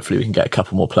Scarlett, and hopefully we can get a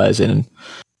couple more players in and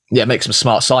make some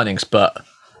smart signings. But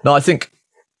no, I think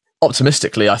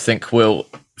optimistically, I think we'll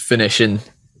finish in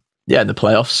the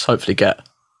playoffs. Hopefully get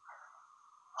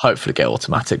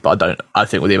automatic, but I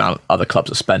think with the amount other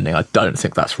clubs are spending, I don't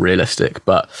think that's realistic.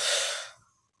 But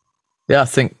I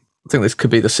think this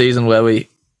could be the season where we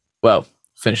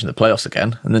finish in the playoffs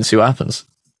again and then see what happens.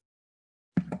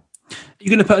 You're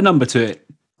going to put a number to it,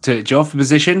 Joff, a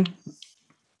position?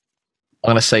 I'm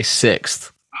going to say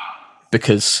 6th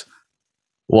because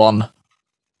 1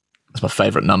 is my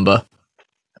favourite number,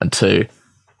 and 2,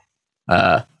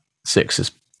 6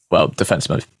 is,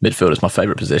 defensive midfield is my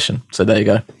favourite position. So there you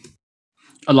go.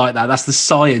 I like that. That's the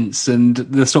science and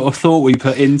the sort of thought we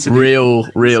put into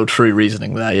real true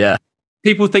reasoning there, yeah.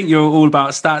 People think you're all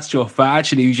about stats, Joff, but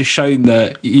actually you've just shown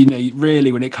that,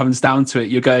 really when it comes down to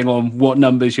it, you're going on what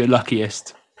numbers you're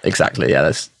luckiest. Exactly, yeah,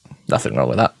 there's nothing wrong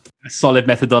with that. A solid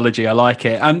methodology, I like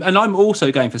it. And I'm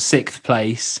also going for 6th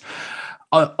place.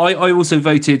 I also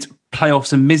voted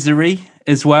playoffs and misery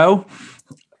as well.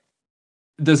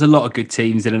 There's a lot of good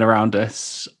teams in and around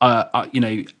us.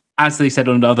 As they said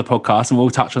on another podcast, and we'll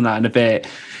touch on that in a bit,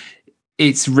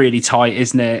 it's really tight,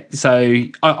 isn't it? So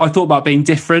I thought about being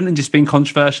different and just being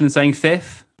controversial and saying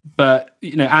fifth. But,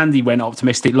 Andy went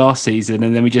optimistic last season,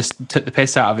 and then we just took the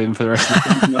piss out of him for the rest of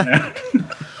the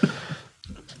season.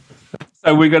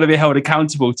 So we're going to be held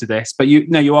accountable to this. But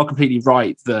you are completely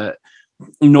right that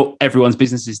not everyone's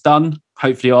business is done.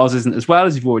 Hopefully ours isn't as well,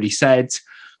 as you've already said.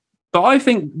 But I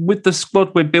think with the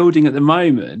squad we're building at the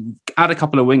moment, add a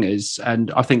couple of wingers,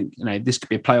 and I think this could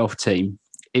be a playoff team.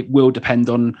 It will depend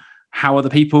on how other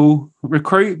people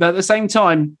recruit. But at the same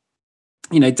time,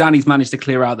 Danny's managed to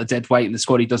clear out the dead weight in the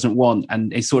squad he doesn't want,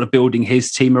 and he's sort of building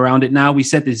his team around it now. We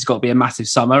said this has got to be a massive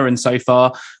summer, and so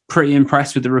far, pretty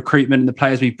impressed with the recruitment and the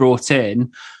players we've brought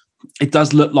in. It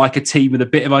does look like a team with a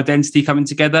bit of identity coming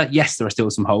together. Yes, there are still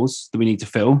some holes that we need to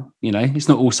fill. It's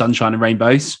not all sunshine and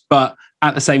rainbows, but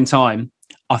at the same time,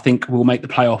 I think we'll make the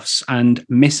playoffs and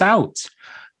miss out.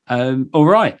 All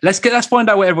right, let's find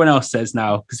out what everyone else says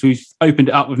now, because we've opened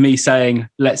it up with me saying,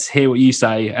 let's hear what you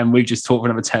say, and we've just talked for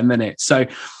another 10 minutes. So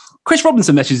Chris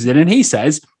Robinson messages in and he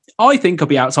says, I think I'll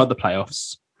be outside the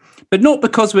playoffs, but not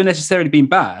because we're necessarily being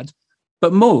bad,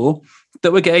 but more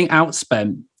that we're getting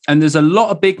outspent. And there's a lot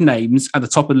of big names at the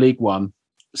top of League One.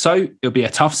 So it'll be a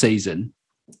tough season.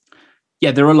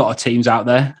 Yeah, there are a lot of teams out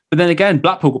there. But then again,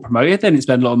 Blackpool got promoted. They didn't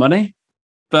spend a lot of money.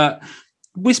 But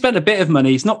we spent a bit of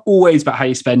money. It's not always about how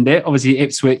you spend it. Obviously,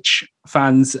 Ipswich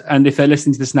fans, and if they're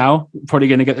listening to this now, probably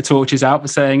going to get the torches out for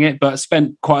saying it, but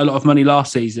spent quite a lot of money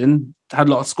last season, had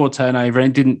a lot of squad turnover,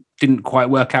 and it didn't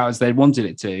quite work out as they wanted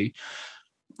it to.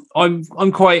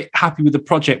 I'm quite happy with the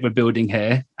project we're building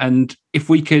here. And if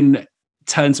we can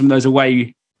turn some of those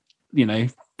away,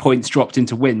 points dropped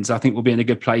into wins, I think we'll be in a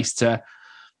good place to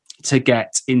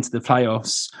get into the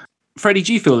playoffs. Freddie,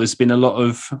 do you feel there's been a lot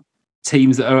of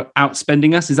teams that are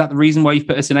outspending us? Is that the reason why you've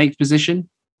put us in 8th position?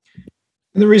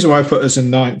 And the reason why I put us in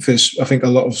 9th is I think a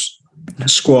lot of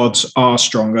squads are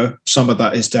stronger. Some of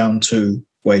that is down to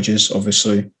wages,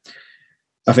 obviously.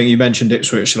 I think you mentioned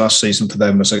Ipswich last season for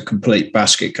them was a complete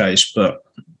basket case, but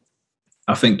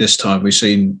I think this time we've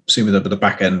seen with the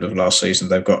back end of last season,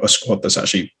 they've got a squad that's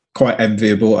actually quite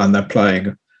enviable, and they're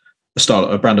playing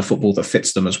a brand of football that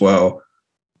fits them as well.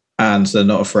 And they're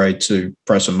not afraid to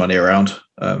throw some money around.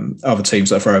 Other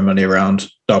teams that are throwing money around,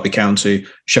 Derby County,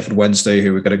 Sheffield Wednesday,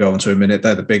 who we're going to go on to in a minute,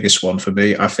 they're the biggest one for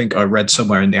me. I think I read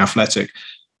somewhere in The Athletic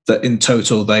that in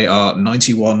total they are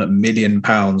 £91 million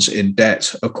in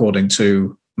debt, according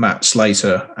to Matt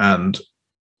Slater and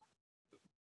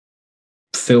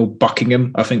Phil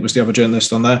Buckingham, I think was the other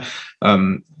journalist on there.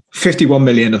 51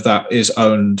 million of that is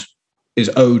owed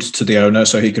to the owner,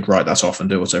 so he could write that off and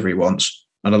do whatever he wants.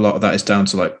 And a lot of that is down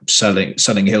to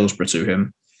selling Hillsborough to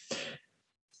him.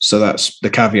 So that's the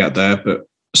caveat there. But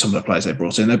some of the players they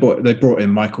brought in, they brought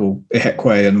in Michael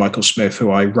Ihekwe and Michael Smith,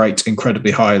 who I rate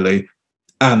incredibly highly,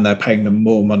 and they're paying them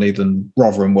more money than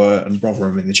Rotherham were, and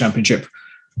Rotherham in the Championship.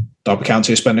 Derby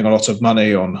County is spending a lot of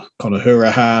money on Conor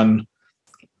Hourihane.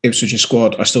 Ipswich's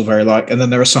squad I still very like. And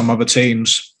then there are some other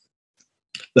teams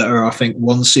that are, I think,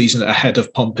 one season ahead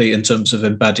of Pompey in terms of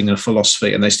embedding a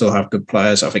philosophy, and they still have good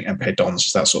players. I think MK Dons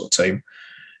is that sort of team,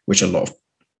 which a lot of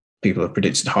people have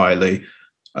predicted highly.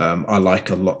 I like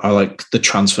the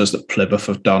transfers that Plymouth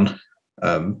have done.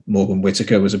 Morgan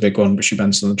Whittaker was a big one, which you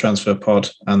mentioned on the transfer pod,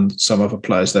 and some other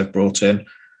players they've brought in.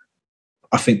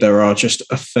 I think there are just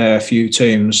a fair few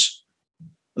teams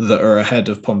that are ahead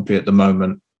of Pompey at the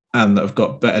moment and that have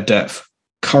got better depth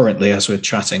currently as we're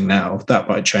chatting now. That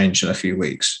might change in a few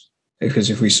weeks, because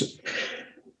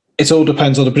it all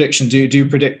depends on the prediction. Do you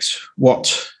predict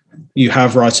what you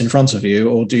have right in front of you,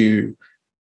 or do you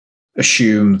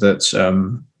assume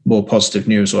that more positive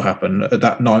news will happen?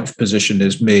 That 9th position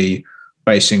is me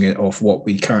basing it off what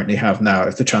we currently have now.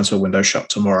 If the transfer window shut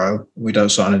tomorrow, we don't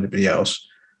sign anybody else.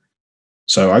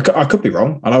 So I could be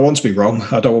wrong, and I want to be wrong.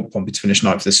 I don't want Pompey to finish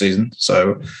 9th this season.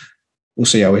 So we'll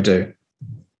see how we do.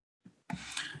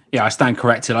 Yeah, I stand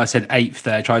corrected. I said 8th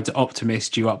there. I tried to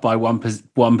optimist you up by one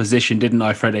position, didn't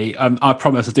I, Freddie? I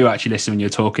promise I do actually listen when you're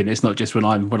talking. It's not just when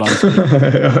I'm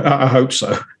I hope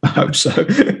so. Some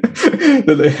of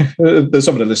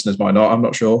the listeners might not. I'm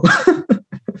not sure.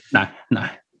 No.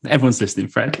 Everyone's listening,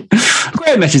 Fred.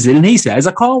 Graham messages in and he says,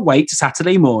 I can't wait to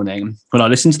Saturday morning when I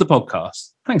listen to the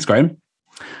podcast. Thanks, Graham.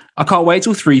 I can't wait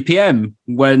till 3 p.m.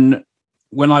 when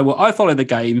I follow the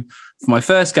game. For my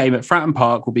first game at Fratton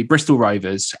Park will be Bristol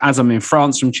Rovers, as I'm in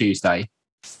France from Tuesday.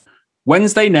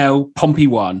 Wednesday nil, Pompey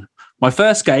 1. My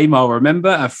first game I'll remember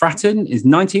at Fratton is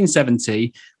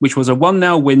 1970, which was a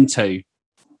 1-0 win too.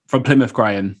 from Plymouth,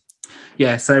 Graham.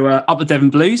 Yeah, so up the Devon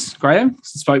Blues, Graham.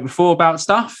 Spoke before about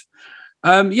stuff.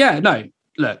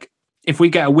 Look, if we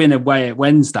get a win away at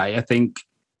Wednesday, I think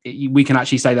we can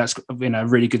actually say that's a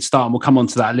really good start. And we'll come on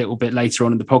to that a little bit later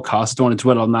on in the podcast. I don't want to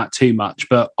dwell on that too much,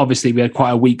 but obviously we had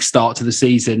quite a weak start to the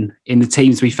season in the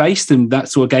teams we faced, and that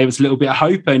sort of gave us a little bit of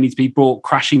hope, only to be brought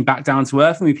crashing back down to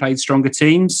earth, and we played stronger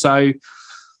teams. So,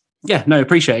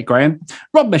 appreciate it, Graham.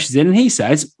 Rob meshes in and he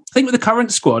says, I think with the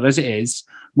current squad as it is,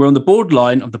 we're on the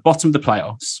borderline of the bottom of the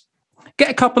playoffs. Get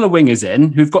a couple of wingers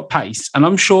in who've got pace, and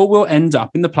I'm sure we'll end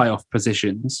up in the playoff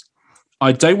positions.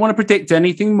 I don't want to predict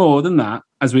anything more than that,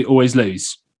 as we always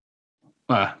lose.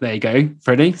 Well, there you go,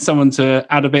 Freddie. Someone to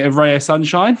add a bit of ray of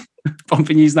sunshine.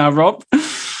 Bumping you now, Rob.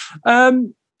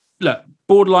 Look,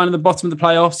 borderline at the bottom of the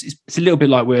playoffs. It's a little bit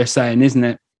like we were saying, isn't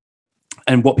it?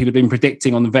 And what people have been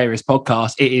predicting on the various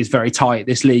podcasts, it is very tight.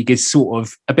 This league is sort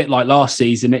of a bit like last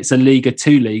season. It's a league of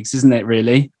two leagues, isn't it,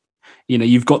 really?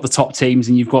 You've got the top teams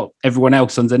and you've got everyone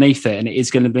else underneath it, and it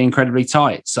is going to be incredibly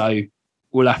tight. So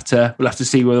we'll have to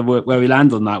see where we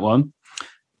land on that one.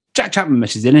 Jack Chapman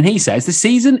meshes in and he says, the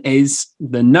season is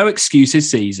the no excuses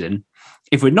season.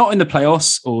 If we're not in the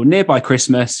playoffs or nearby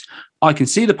Christmas, I can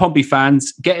see the Pompey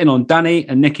fans getting on Danny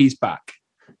and Nicky's back.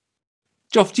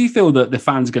 Joff, do you feel that the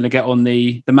fans are going to get on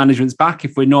the management's back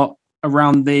if we're not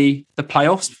around the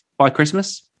playoffs by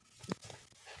Christmas?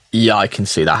 Yeah, I can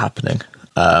see that happening.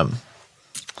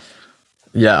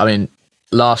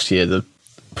 Last year, the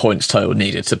points total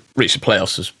needed to reach the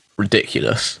playoffs was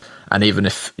ridiculous. And even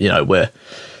if, we're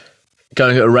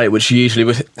going at a rate which usually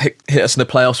would hit us in the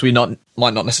playoffs, we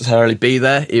might not necessarily be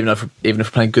there, even if we're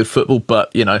playing good football.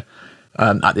 But, at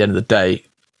the end of the day,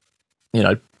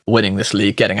 winning this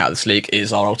league, getting out of this league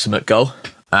is our ultimate goal.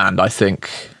 And I think,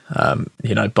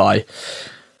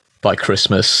 by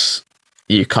Christmas,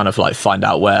 you kind of find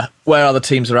out where other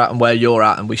teams are at and where you're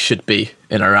at, and we should be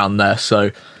in around there.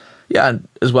 So, yeah, and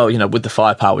as well, with the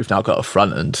firepower we've now got up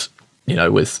front and,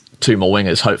 with two more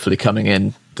wingers hopefully coming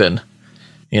in, then,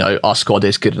 our squad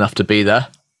is good enough to be there.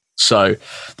 So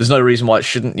there's no reason why it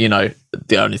shouldn't.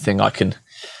 The only thing I can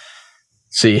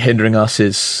see hindering us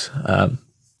is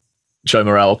Joe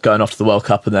Morrell going off to the World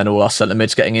Cup and then all our centre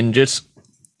mids getting injured,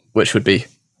 which would be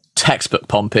textbook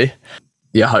Pompey.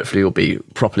 Yeah, hopefully we'll be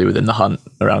properly within the hunt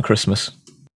around Christmas.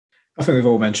 I think we've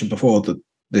all mentioned before that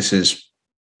this is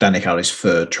Danny Cowley's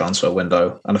third transfer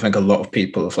window. And I think a lot of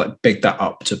people have bigged that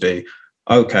up to be,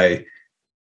 okay,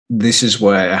 this is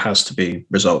where it has to be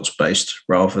results based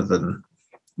rather than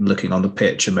looking on the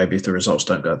pitch. And maybe if the results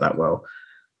don't go that well,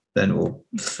 then we'll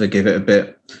forgive it a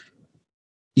bit.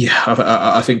 Yeah,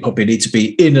 I think Pompey need to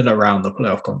be in and around the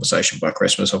playoff conversation by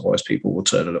Christmas. Otherwise people will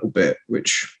turn a little bit,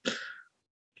 which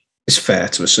is fair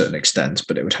to a certain extent,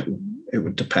 but it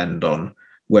would depend on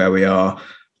where we are.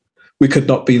 We could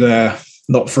not be there,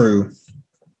 not through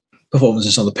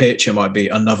performances on the pitch. It might be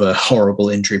another horrible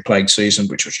injury-plagued season,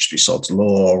 which will just be sod's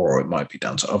law, or it might be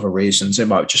down to other reasons. It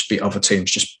might just be other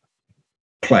teams just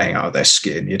playing out of their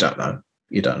skin. You don't know.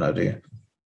 You don't know, do you?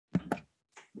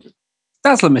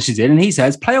 Dazzler meshes in and he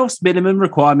says, playoffs minimum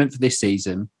requirement for this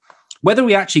season. Whether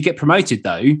we actually get promoted,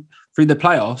 though, through the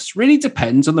playoffs really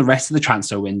depends on the rest of the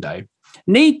transfer window.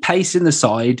 Need pace in the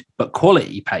side, but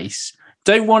quality pace.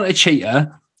 Don't want a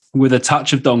cheater with a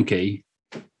touch of donkey.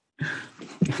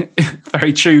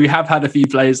 Very true. We have had a few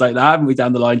players like that, haven't we,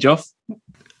 down the line, Joff?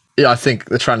 Yeah, I think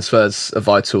the transfers are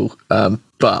vital.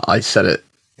 But I said it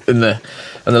in the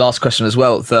last question as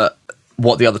well, that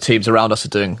what the other teams around us are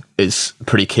doing is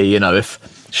pretty key.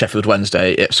 If Sheffield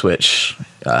Wednesday, Ipswich,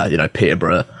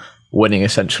 Peterborough, winning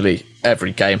essentially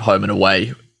every game home and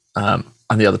away, and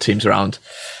the other teams around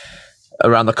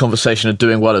the conversation are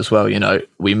doing well as well.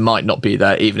 We might not be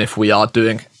there even if we are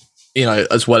doing,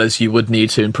 as well as you would need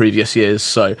to in previous years.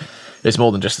 So it's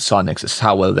more than just the signings; it's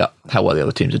how well the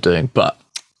other teams are doing. But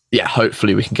yeah,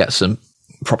 hopefully we can get some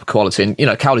proper quality.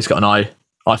 And Cowley's got an eye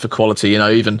for quality.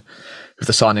 Even with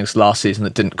the signings last season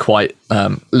that didn't quite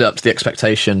live up to the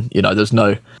expectation, there's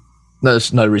no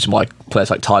reason why players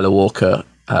like Tyler Walker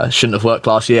shouldn't have worked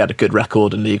last year. He had a good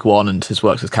record in League One and has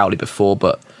worked with Cowley before.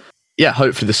 But yeah,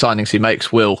 hopefully the signings he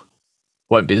makes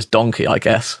won't be as donkey, I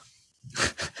guess.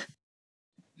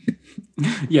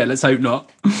 Yeah, let's hope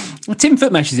not. Tim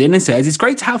Foot meshes in and says, it's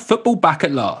great to have football back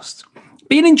at last.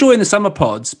 Been enjoying the summer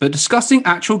pods, but discussing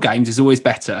actual games is always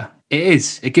better. It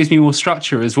is. It gives me more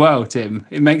structure as well, Tim.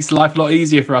 It makes life a lot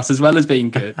easier for us as well as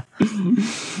being good.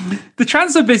 The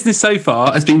transfer business so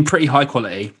far has been pretty high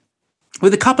quality.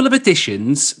 With a couple of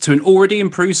additions to an already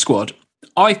improved squad,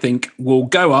 I think we'll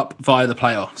go up via the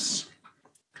playoffs.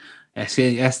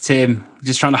 Yes, Tim.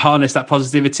 Just trying to harness that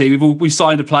positivity. We've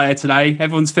signed a player today.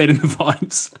 Everyone's feeling the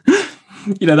vibes.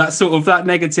 That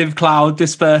negative cloud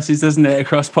disperses, doesn't it,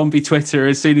 across Pompey Twitter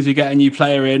as soon as we get a new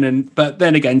player in. But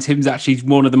then again, Tim's actually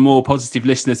one of the more positive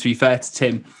listeners, to be fair to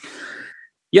Tim.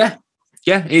 Yeah,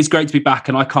 it is great to be back,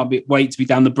 and I can't wait to be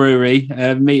down the brewery,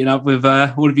 meeting up with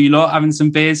all of you lot, having some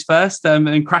beers first,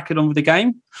 and cracking on with the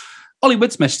game. Ollie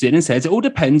Woods messaged in and says, it all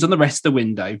depends on the rest of the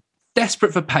window.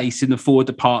 Desperate for pace in the forward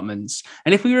departments.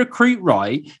 And if we recruit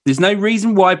right, there's no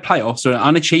reason why playoffs are an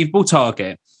unachievable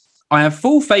target. I have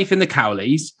full faith in the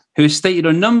Cowleys, who have stated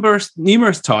on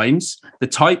numerous times the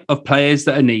type of players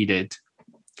that are needed.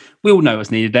 We all know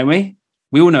what's needed, don't we?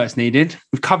 We all know it's needed.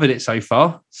 We've covered it so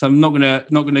far, so I'm not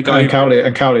gonna go. And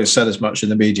Cowley has said as much in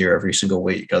the media every single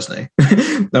week, hasn't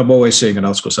he? I'm always seeing an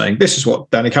article saying this is what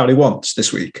Danny Cowley wants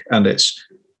this week, and it's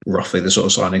roughly the sort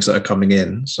of signings that are coming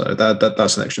in. So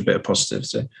that's an extra bit of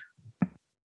positivity.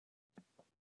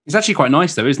 It's actually quite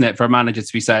nice, though, isn't it, for a manager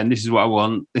to be saying, this is what I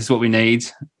want, this is what we need,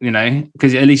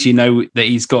 because at least you know that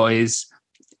he's got his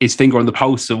finger on the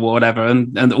pulse or whatever,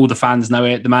 and all the fans know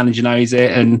it, the manager knows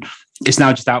it, and it's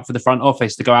now just out for the front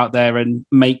office to go out there and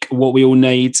make what we all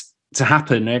need to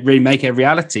happen, and really make it a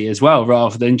reality as well,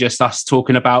 rather than just us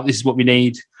talking about this is what we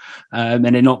need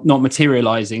and it not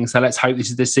materialising. So let's hope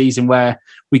this is the season where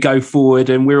we go forward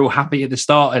and we're all happy at the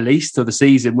start, at least, of the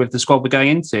season with the squad we're going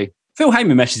into. Phil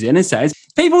Heyman messages in and says,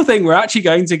 people think we're actually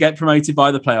going to get promoted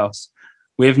by the playoffs.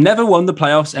 We have never won the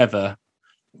playoffs ever.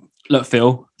 Look,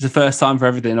 Phil, it's the first time for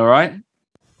everything, all right?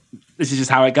 This is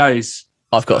just how it goes.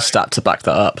 I've got a stat to back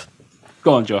that up.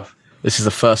 Go on, Joff. This is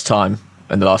the first time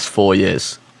in the last 4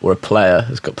 years where a player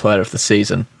has got player of the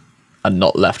season and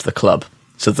not left the club.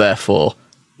 So therefore,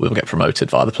 we will get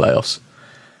promoted via the playoffs.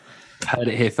 Heard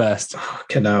it here first.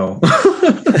 Canal.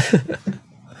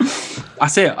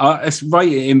 That's it. Let's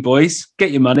write it in, boys.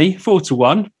 Get your money.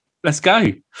 4-1. Let's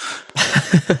go.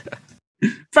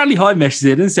 Bradley Hyde messages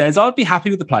in and says, I'd be happy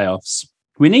with the playoffs.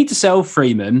 We need to sell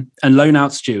Freeman and loan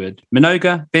out Stewart,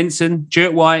 Minoga, Vinson,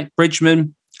 Stuart White,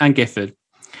 Bridgman, and Gifford.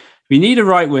 We need a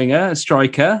right winger, a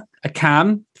striker, a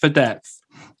cam for depth.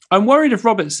 I'm worried if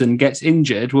Robertson gets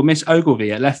injured, we'll miss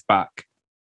Ogilvie at left back.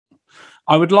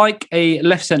 I would like a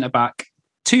left centre back,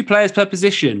 2 players per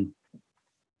position.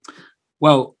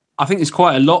 Well, I think there's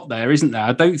quite a lot there, isn't there?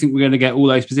 I don't think we're going to get all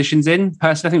those positions in.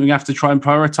 Personally, I think we're going to have to try and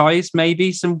prioritise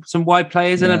maybe some wide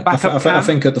players and a backup. I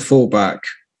think at the fullback,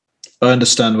 I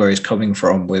understand where he's coming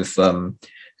from with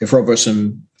if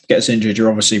Robertson gets injured, you're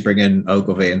obviously bringing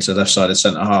Ogilvie into left-sided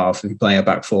centre-half. If you're playing a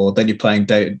back four, then you're playing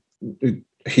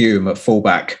Hume at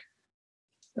fullback.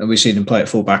 And we've seen him play at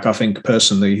fullback. I think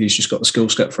personally, he's just got the skill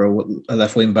set for a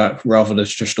left wing back rather than a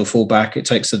traditional fullback. It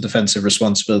takes the defensive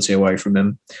responsibility away from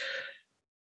him.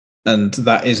 And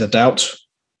that is a doubt,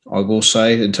 I will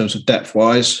say, in terms of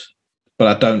depth-wise. But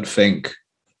I don't think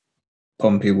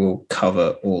Pompey will cover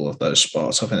all of those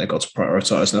spots. I think they've got to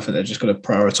prioritise, and I think they're just going to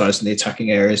prioritise in the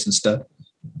attacking areas instead.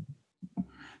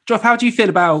 Joff, how do you feel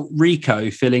about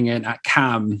Rico filling in at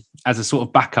cam as a sort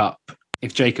of backup,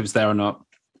 if Jacob's there or not?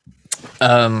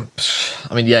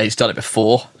 He's done it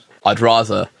before. I'd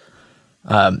rather,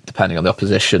 depending on the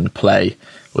opposition, play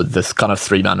with this kind of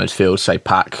 3-man midfield, say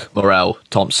Pack, Morel,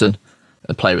 Thompson,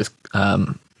 and play with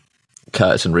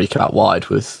Curtis and Rico out wide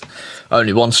with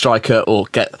only one striker, or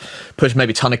push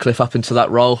maybe Tunnicliffe up into that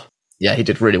role. Yeah, he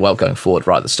did really well going forward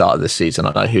right at the start of this season.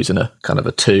 I know he was in a kind of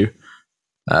a 2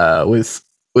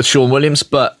 with Sean Williams,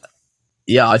 but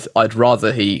yeah, I'd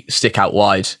rather he stick out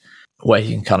wide where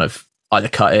he can kind of either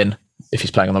cut in if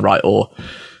he's playing on the right, or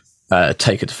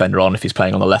take a defender on if he's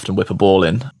playing on the left and whip a ball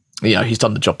in. You know, he's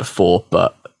done the job before,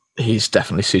 but he's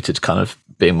definitely suited to kind of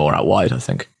being more out wide, I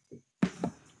think.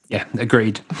 Yeah,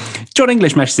 agreed. John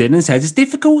English messages in and says, it's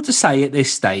difficult to say at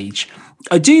this stage.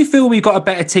 I do feel we've got a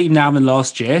better team now than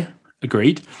last year.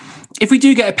 Agreed. If we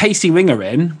do get a pacey winger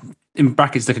in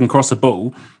brackets that can cross a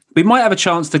ball, we might have a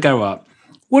chance to go up.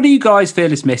 What do you guys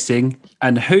feel is missing,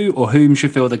 and who or whom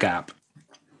should fill the gap?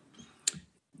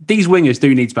 These wingers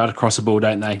do need to be able to cross a ball,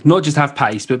 don't they? Not just have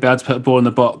pace, but be able to put a ball in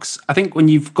the box. I think when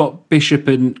you've got Bishop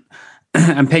and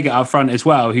Piggott up front as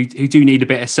well, who do need a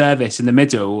bit of service in the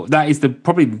middle, that is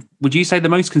probably, would you say, the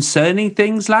most concerning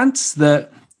things, Lance,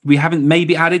 that we haven't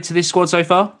maybe added to this squad so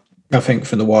far? I think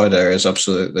for the wide areas,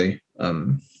 absolutely.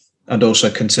 And also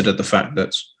consider the fact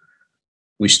that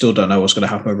we still don't know what's going to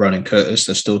happen with Ronan Curtis.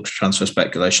 There's still transfer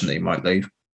speculation that he might leave.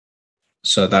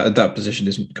 So that position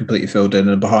isn't completely filled in.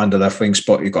 And behind the left wing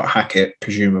spot, you've got Hackett,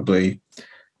 presumably.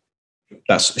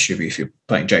 That should be if you're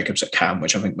playing Jacobs at cam,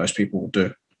 which I think most people will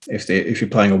do if you're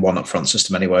playing a one up front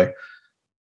system anyway.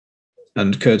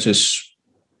 And Curtis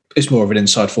is more of an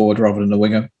inside forward rather than a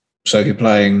winger. So if you're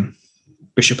playing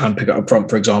Bishop and Pickett up front,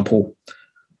 for example,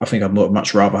 I think I'd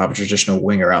much rather have a traditional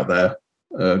winger out there,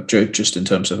 just in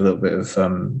terms of a little bit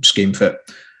of scheme fit.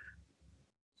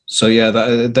 So yeah,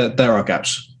 there are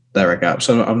gaps. There are gaps.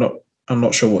 I'm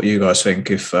not sure what you guys think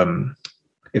if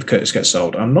Curtis gets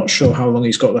sold. I'm not sure how long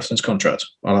he's got left in his contract.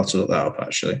 I'll have to look that up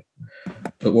actually.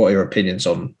 But what are your opinions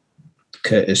on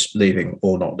Curtis leaving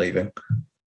or not leaving?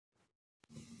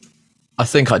 I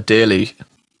think ideally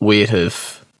we'd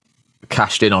have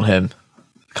cashed in on him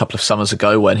a couple of summers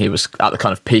ago when he was at the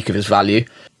kind of peak of his value.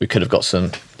 We could have got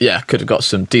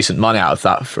some decent money out of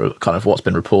that for kind of what's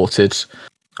been reported.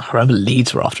 I remember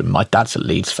Leeds were after him. My dad's a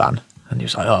Leeds fan, and he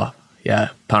was like, "Oh, yeah,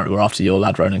 apparently we're after your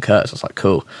lad Ronan Curtis." I was like,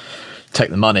 "Cool, take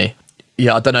the money."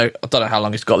 Yeah, I don't know how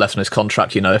long he's got left on his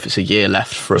contract. If it's a year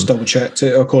left from. Just double checked.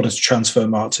 According to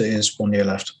Transfermarkt, it is 1 year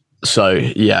left. So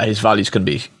yeah, his value's going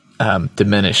to be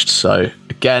diminished. So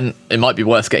again, it might be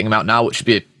worth getting him out now, which would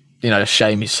be a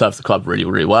shame. He served the club really,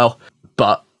 really well.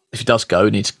 But if he does go,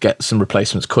 we need to get some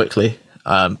replacements quickly.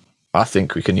 I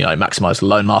think we can maximise the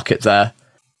loan market there.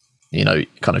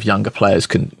 Kind of younger players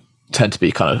can tend to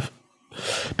be kind of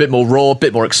a bit more raw, a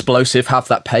bit more explosive, have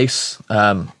that pace.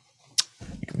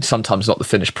 Sometimes not the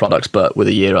finished products, but with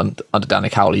a year under Danny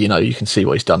Cowley, you can see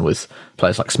what he's done with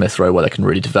players like Smith Rowe, where they can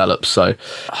really develop. So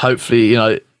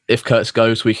hopefully, if Curtis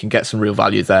goes, we can get some real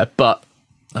value there. But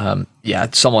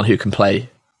someone who can play,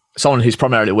 someone who's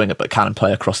primarily a winger but can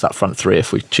play across that front three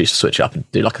if we choose to switch it up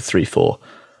and do like a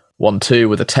 3-4-1-2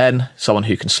 with a 10, someone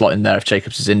who can slot in there if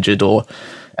Jacobs is injured, or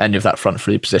any of that front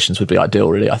three positions would be ideal,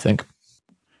 really, I think.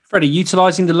 Freddie,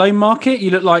 utilising the loan market,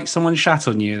 you look like someone shat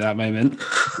on you at that moment.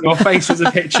 Your face was a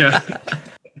picture.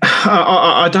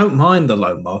 I don't mind the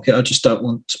loan market. I just don't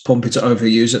want Pompey to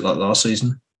overuse it like last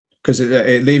season, because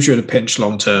it leaves you in a pinch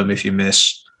long term if you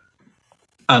miss.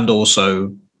 And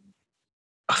also,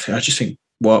 I just think,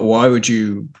 why would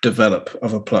you develop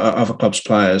other clubs'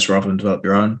 players rather than develop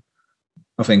your own?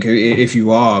 I think if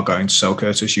you are going to sell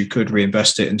Curtis, you could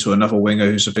reinvest it into another winger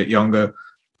who's a bit younger,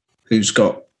 who's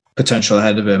got potential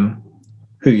ahead of him,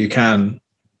 who you can,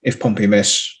 if Pompey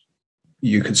miss,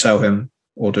 you could sell him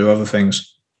or do other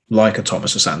things like a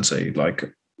Thomas Asante,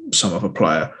 like some other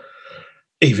player.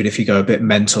 Even if you go a bit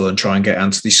mental and try and get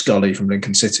Anthony Scully from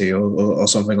Lincoln City or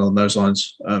something along those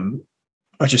lines.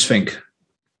 I just think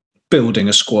building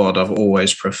a squad, I've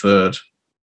always preferred,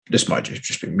 this might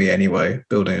just be me anyway,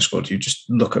 building a squad, you just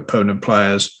look at opponent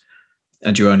players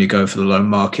and you only go for the loan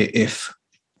market if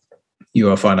you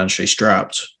are financially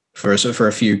strapped for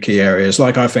a few key areas.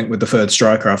 Like I think with the third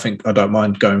striker, I don't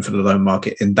mind going for the loan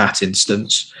market in that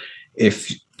instance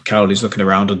if Cowley's looking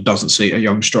around and doesn't see a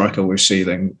young striker with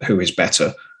ceiling who is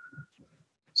better.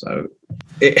 So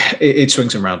it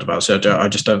swings and roundabouts. So I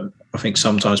just don't. I think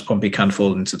sometimes Pompey can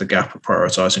fall into the gap of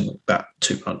prioritising that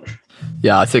too much.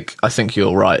 Yeah, I think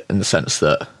you're right in the sense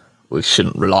that we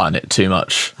shouldn't rely on it too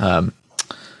much. And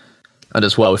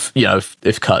as well,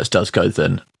 if Curtis does go,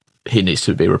 then he needs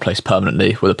to be replaced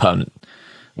permanently with a permanent.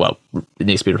 Well, it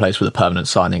needs to be replaced with a permanent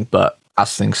signing. But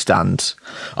as things stand,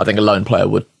 I think a loan player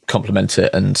would complement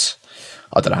it. And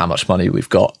I don't know how much money we've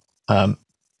got in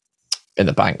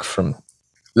the bank from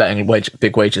letting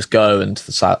big wages go and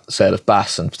the sale of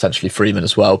Bass and potentially Freeman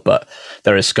as well. But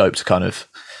there is scope to kind of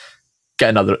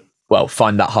get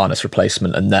find that harness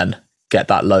replacement and then get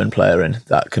that loan player in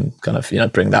that can kind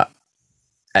of, bring that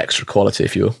extra quality,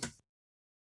 if you will.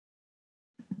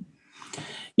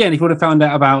 Yeah, and if you want to find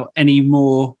out about any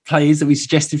more players that we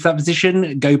suggested for that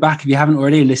position, go back, if you haven't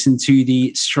already, listen to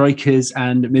the Strikers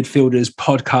and Midfielders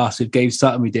podcast with Gabe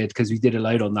Sutton we did, because we did a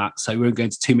load on that. So we won't go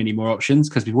into too many more options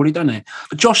because we've already done it.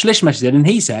 But Josh Lish messaged in and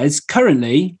he says,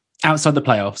 currently outside the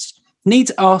playoffs, need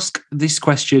to ask this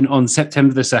question on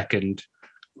September the 2nd.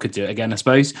 Could do it again, I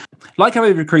suppose. Like how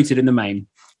we recruited in the main,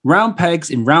 round pegs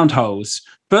in round holes,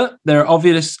 but there are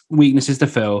obvious weaknesses to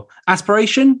fill.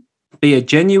 Aspiration? Be a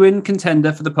genuine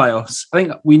contender for the playoffs. I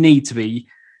think we need to be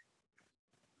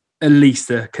at least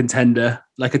a contender,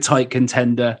 like a tight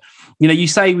contender. You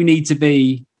say we need to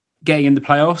be getting in the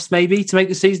playoffs maybe to make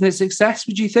the season a success.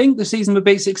 Would you think the season would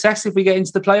be a success if we get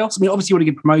into the playoffs? I mean, obviously you want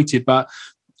to get promoted, but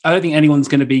I don't think anyone's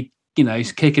going to be,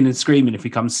 kicking and screaming if we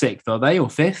come 6th, are they, or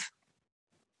 5th?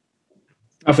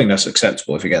 I think that's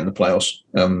acceptable if you get in the playoffs.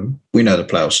 We know the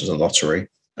playoffs is a lottery,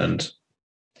 and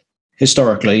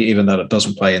historically, even though it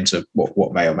doesn't play into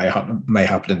what may or may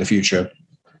happen in the future,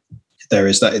 there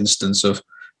is that instance of,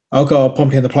 oh God,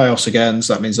 Pompey in the playoffs again.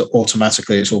 So that means that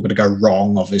automatically it's all going to go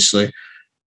wrong, obviously.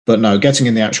 But no, getting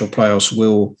in the actual playoffs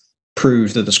will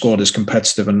prove that the squad is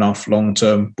competitive enough long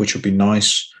term, which would be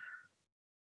nice.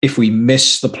 If we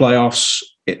miss the playoffs,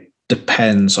 it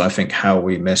depends, I think, how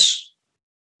we miss.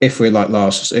 if we're like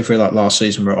last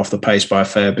season, we're off the pace by a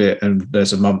fair bit, and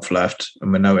there's a month left,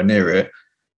 and we're nowhere near it.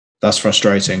 That's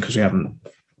frustrating because we haven't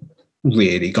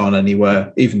really gone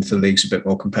anywhere, even if the league's a bit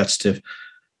more competitive.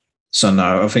 So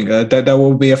no, I think there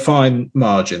will be a fine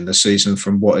margin this season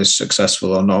from what is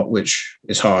successful or not, which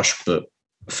is harsh but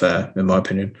fair in my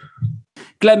opinion.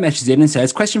 Glenn messages in and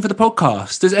says, question for the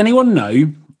podcast. Does anyone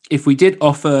know if we did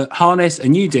offer Harness a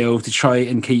new deal to try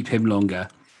and keep him longer?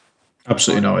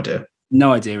 Absolutely no idea.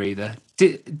 No idea either.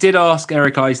 Did ask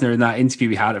Eric Eisner in that interview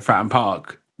we had at Fratton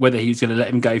Park whether he was going to let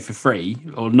him go for free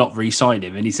or not re-sign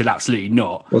him, and he said absolutely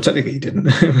not. Well, technically he didn't.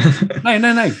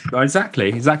 No.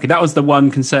 Exactly. That was the one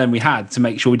concern we had, to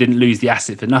make sure we didn't lose the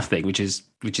asset for nothing, which is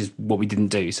what we didn't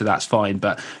do. So that's fine,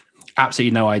 but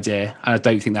absolutely no idea. And I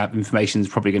don't think that information is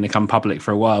probably going to come public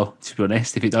for a while, to be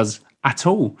honest, if it does at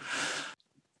all.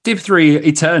 Div3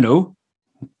 Eternal,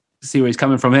 see where he's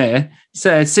coming from here,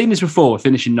 says, seen this before,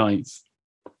 finishing 9th.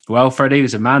 Well, Freddie,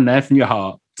 there's a man there from your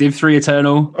heart. Div3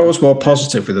 Eternal. I was more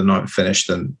positive with the 9th finish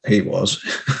than he was.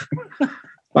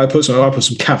 I put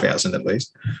some caveats in at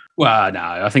least. Well, no,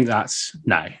 I think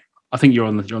you're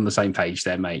on the same page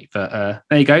there, mate. But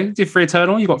there you go, Div3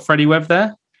 Eternal. You've got Freddie Webb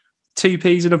there. 2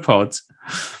 peas in a pod.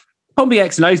 Pombi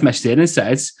X Nose messaged in and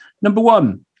says, number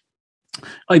 1,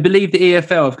 I believe the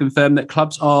EFL have confirmed that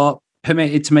clubs are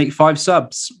permitted to make 5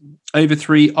 subs over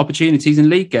 3 opportunities in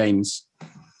league games.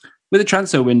 With the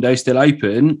transfer window still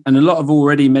open, and a lot of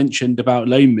already mentioned about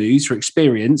loan moves for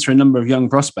experience for a number of young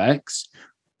prospects,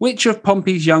 which of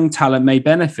Pompey's young talent may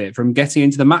benefit from getting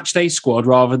into the matchday squad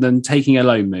rather than taking a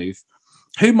loan move?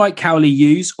 Who might Cowley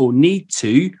use or need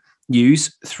to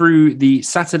use through the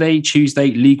Saturday,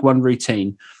 Tuesday League One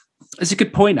routine? It's a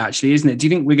good point, actually, isn't it? Do you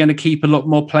think we're going to keep a lot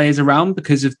more players around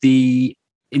because of the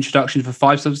introduction for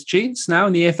 5 substitutes now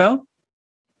in the EFL?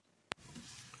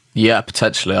 Yeah,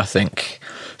 potentially. I think,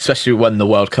 especially when the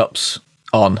World Cup's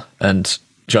on and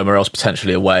Joe Morell's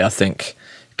potentially away, I think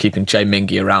keeping Jay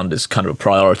Mingy around is kind of a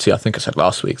priority. I think I said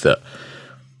last week that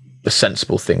the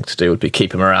sensible thing to do would be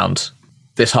keep him around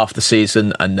this half of the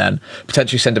season and then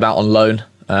potentially send him out on loan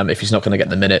if he's not going to get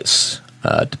the minutes,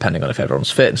 depending on if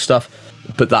everyone's fit and stuff.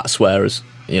 But that's where,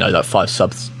 that 5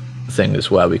 subs thing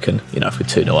is where we can, if we're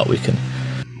 2-0 up, we can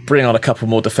bring on a couple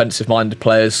more defensive-minded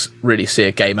players, really see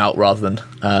a game out rather than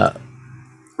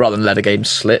let a game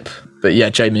slip. But yeah,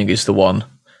 Jay Mingy is the one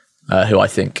who I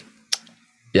think,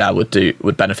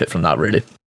 would benefit from that, really.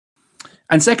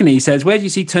 And secondly, he says, where do you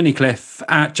see Tunnicliffe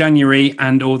at January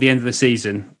and or the end of the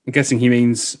season? I'm guessing he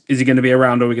means, is he going to be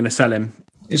around or are we going to sell him?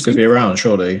 He's going to be around,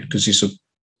 surely, because he's a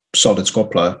solid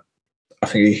squad player. I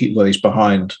think he's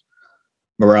behind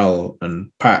Morel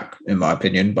and Pack, in my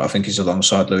opinion, but I think he's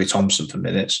alongside Louis Thompson for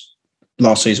minutes.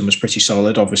 Last season was pretty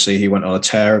solid. Obviously, he went on a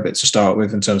tear a bit to start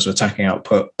with in terms of attacking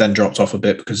output, then dropped off a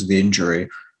bit because of the injury.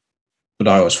 But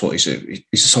I always thought he's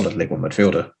a solid League One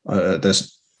midfielder.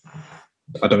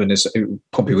 I don't think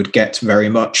Pompey would get very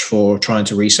much for trying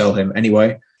to resell him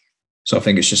anyway. So I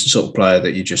think it's just the sort of player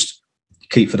that you just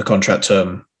keep for the contract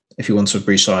term. If you want to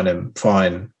re-sign him,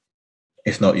 fine.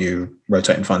 If not, you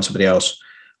rotate and find somebody else.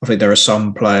 I think there are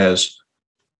some players,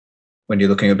 when you're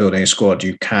looking at building a squad,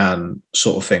 you can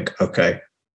sort of think, okay,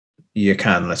 you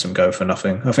can let him go for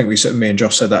nothing. I think me and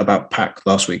Josh said that about Pack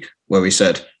last week, where we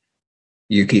said,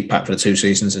 you keep Pack for the 2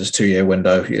 seasons, it's a 2-year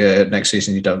window. Next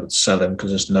season, you don't sell him because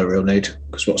there's no real need,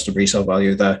 because what's the resale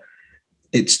value there?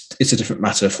 It's a different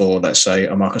matter for, let's say,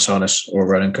 a Marcus Harness or a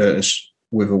Ronan Curtis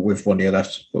with 1 year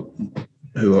left,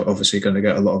 who are obviously going to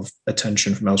get a lot of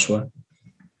attention from elsewhere.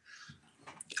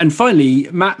 And finally,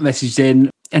 Matt messaged in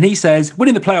and he says,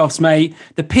 winning the playoffs, mate.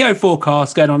 The PO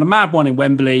forecast going on a mad one in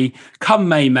Wembley. Come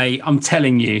May, mate. I'm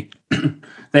telling you.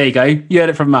 There you go. You heard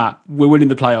it from Matt. We're winning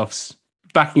the playoffs.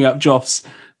 Backing up Joff's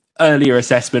earlier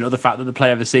assessment of the fact that the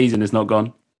player of the season has not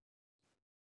gone.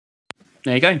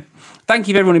 There you go. Thank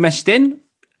you for everyone who messaged in.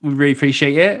 We really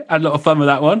appreciate it. Had a lot of fun with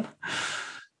that one.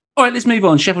 All right, let's move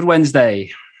on. Sheffield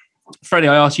Wednesday. Freddie,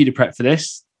 I asked you to prep for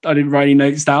this. I didn't write any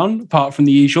notes down, apart from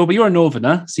the usual, but you're a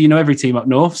Northerner, so you know every team up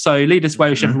north. So lead us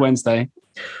away with Sheffield Wednesday.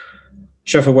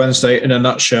 Sheffield Wednesday, in a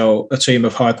nutshell, a team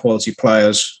of high-quality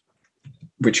players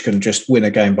which can just win a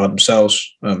game by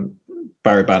themselves.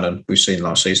 Barry Bannon, we've seen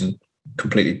last season,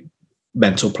 completely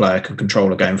mental player, can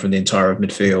control a game from the entire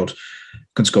midfield,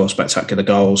 can score spectacular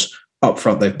goals. Up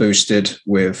front, they've boosted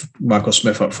with Michael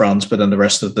Smith up front, but then the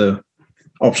rest of the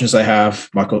options they have,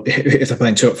 if they're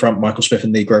playing 2 up front, Michael Smith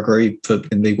and Lee Gregory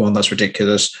in League One, that's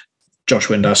ridiculous. Josh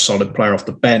Windass, solid player off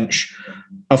the bench.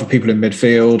 Other people in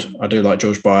midfield, I do like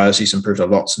George Byers. He's improved a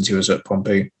lot since he was at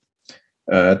Pompey.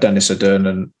 Dennis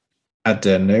Adeniran,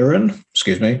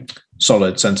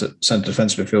 solid centre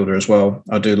defensive midfielder as well.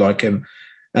 I do like him.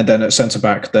 And then at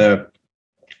centre-back, they're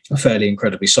fairly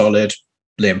incredibly solid.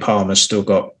 Liam Palmer's still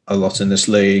got a lot in this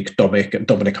league. Dominic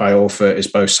Iorfa is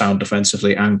both sound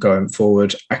defensively and going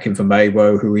forward.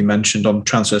 Akinfenmewo, who we mentioned on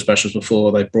transfer specials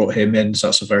before, they brought him in, so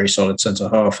that's a very solid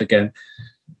centre-half again.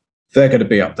 They're going to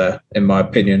be up there, in my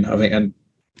opinion, I think. And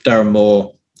Darren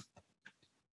Moore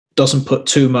doesn't put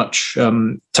too much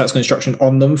tactical instruction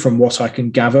on them from what I can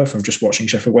gather from just watching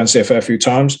Sheffield Wednesday a fair few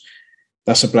times.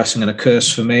 That's a blessing and a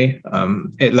curse for me.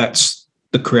 It lets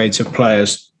the creative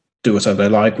players do whatever they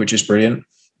like, which is brilliant.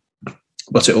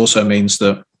 But it also means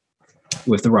that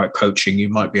with the right coaching, you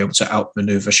might be able to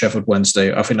outmaneuver Sheffield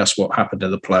Wednesday. I think that's what happened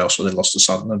in the playoffs where they lost to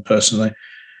Sunderland, personally.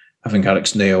 I think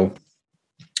Alex Neil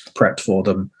prepped for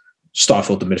them,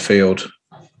 stifled the midfield,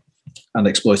 and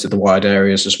exploited the wide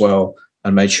areas as well,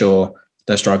 and made sure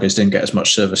their strikers didn't get as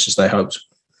much service as they hoped.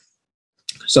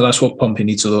 So that's what Pompey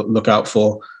need to look out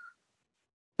for.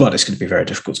 But it's going to be very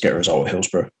difficult to get a result at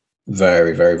Hillsborough.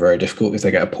 Very, very, very difficult. If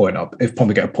they get a point up, if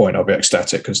Pompey get a point, I'll be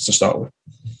ecstatic because to start with.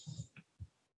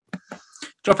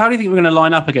 Joff, how do you think we're going to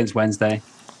line up against Wednesday?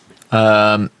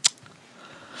 There's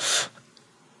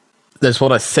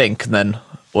what I think and then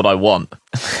what I want.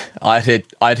 I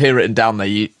had here written down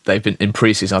they've been in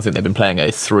pre-season. I think they've been playing a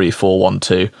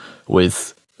 3-4-1-2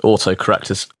 with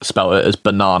autocorrectors spell it as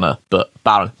banana, but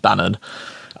Bannon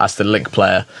as the link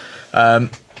player.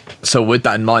 So with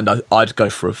that in mind, I'd go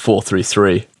for a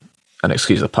 4-3-3. And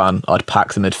excuse the pun, I'd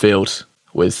pack the midfield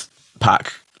with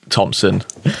Pack, Thompson,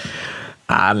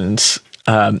 and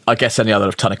I guess any other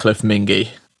of Tunnicliffe, Mingy.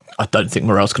 I don't think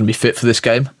Morell's going to be fit for this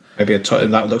game. Maybe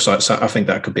that looks like. I think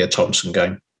that could be a Thompson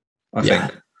game. I think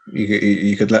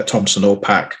you could let Thompson or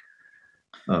Pack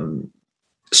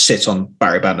sit on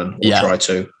Barry Bannon or try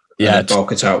to. And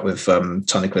bulk it out with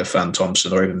Tunnicliffe and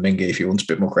Thompson, or even Mingy if you want a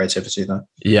bit more creativity there.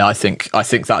 Yeah, I think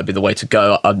that would be the way to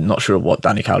go. I'm not sure what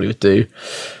Danny Cowley would do.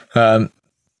 I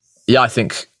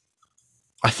think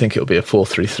it'll be a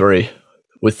 4-3-3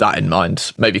 with that in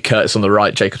mind. Maybe Curtis on the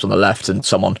right, Jacobs on the left, and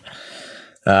someone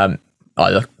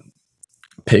either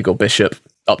Pig or Bishop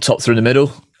up top through the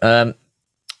middle. I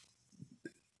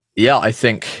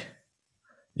think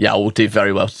we'll do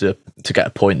very well to get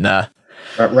a point there.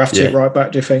 Rafty at right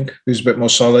back, do you think? Who's a bit more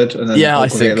solid, and then I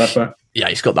think left back. Yeah,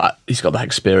 he's got that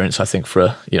experience. I think for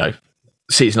a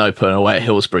season opener away at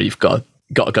Hillsborough, you've got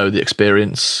to go with the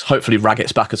experience. Hopefully,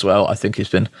 Raggett's back as well. I think he's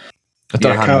been.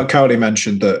 Cowley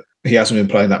mentioned that he hasn't been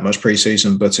playing that much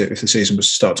pre-season, but if the season was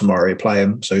to start tomorrow, he'd play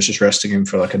him. So he's just resting him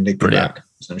for like a nick back,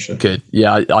 essentially. Good.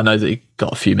 Yeah, I know that he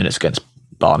got a few minutes against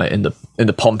Barnet in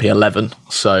the Pompey 11.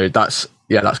 So that's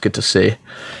good to see.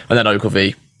 And then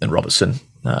Ogilvie and Robertson.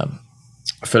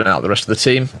 Filling out the rest of the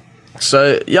team.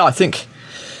 So, I think,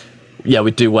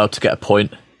 we do well to get a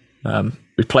point.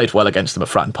 We played well against them at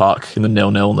Fratton Park in the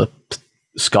 0-0 in the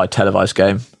Sky televised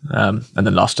game. And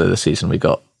then last day of the season, we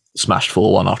got smashed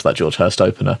 4-1 after that George Hurst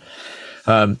opener.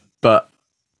 But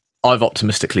I've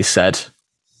optimistically said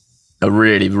a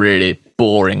really, really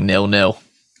boring 0-0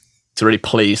 to really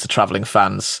please the travelling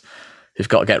fans who've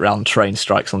got to get around train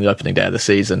strikes on the opening day of the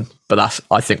season. But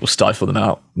I think we'll stifle them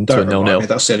out into a 0-0.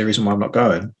 That's the only reason why I'm not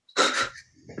going.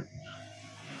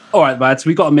 All right, lads,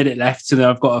 we've got a minute left, so then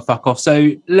I've got to fuck off.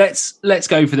 So let's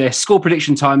go for this. Score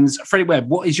prediction times. Freddie Webb,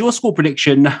 what is your score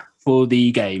prediction for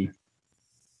the game?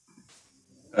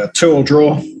 2-2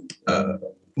 draw.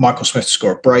 Michael Smith to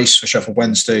score a brace for Sheffield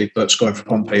Wednesday, but scoring for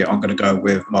Pompey, I'm going to go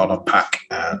with Marlon Pack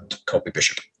and Colby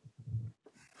Bishop.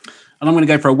 And I'm going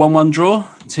to go for a 1-1 draw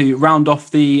to round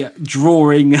off the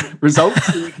drawing results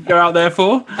that you can go out there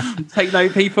for. Take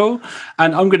note, people.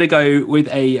 And I'm going to go with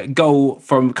a goal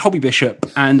from Colby Bishop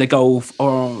and a goal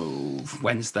for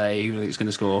Wednesday. Who's going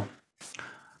to score?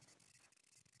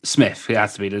 Smith. It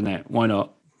has to be, doesn't it? Why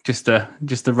not? Just to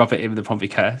rub it in with the Pompey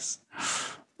curse.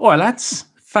 All right, lads.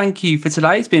 Thank you for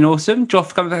today. It's been awesome.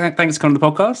 Joff, thanks for coming on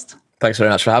the podcast. Thanks very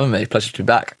much for having me. Pleasure to be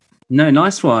back. No,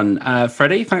 nice one.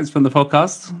 Freddie, thanks for the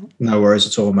podcast. No worries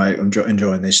at all, mate. I'm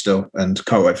enjoying this still and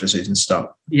can't wait for the season to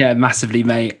start. Yeah, massively,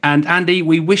 mate. And Andy,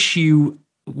 we wish you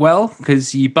well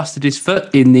because you busted his foot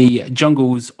in the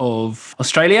jungles of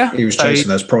Australia. He was chasing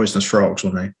those poisonous frogs,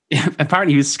 wasn't he? Yeah,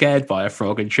 apparently he was scared by a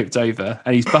frog and tripped over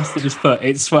and he's busted his foot.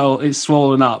 It's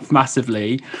swollen up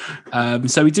massively.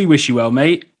 So we do wish you well,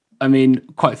 mate. I mean,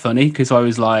 quite funny because I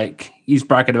was like, he's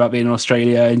bragging about being in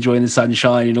Australia, enjoying the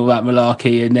sunshine and all that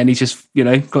malarkey. And then he's just,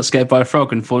 got scared by a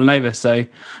frog and fallen over. So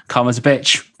calm as a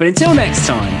bitch. But until next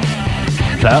time,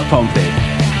 play up Pompey.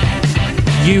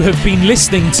 You have been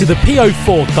listening to the PO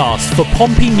Forecast for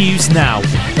Pompey News Now.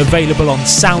 Available on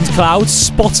SoundCloud,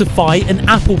 Spotify and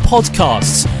Apple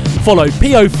Podcasts. Follow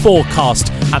PO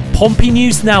Forecast and Pompey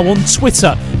News Now on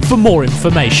Twitter for more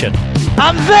information.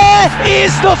 And there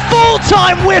is the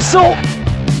full-time whistle.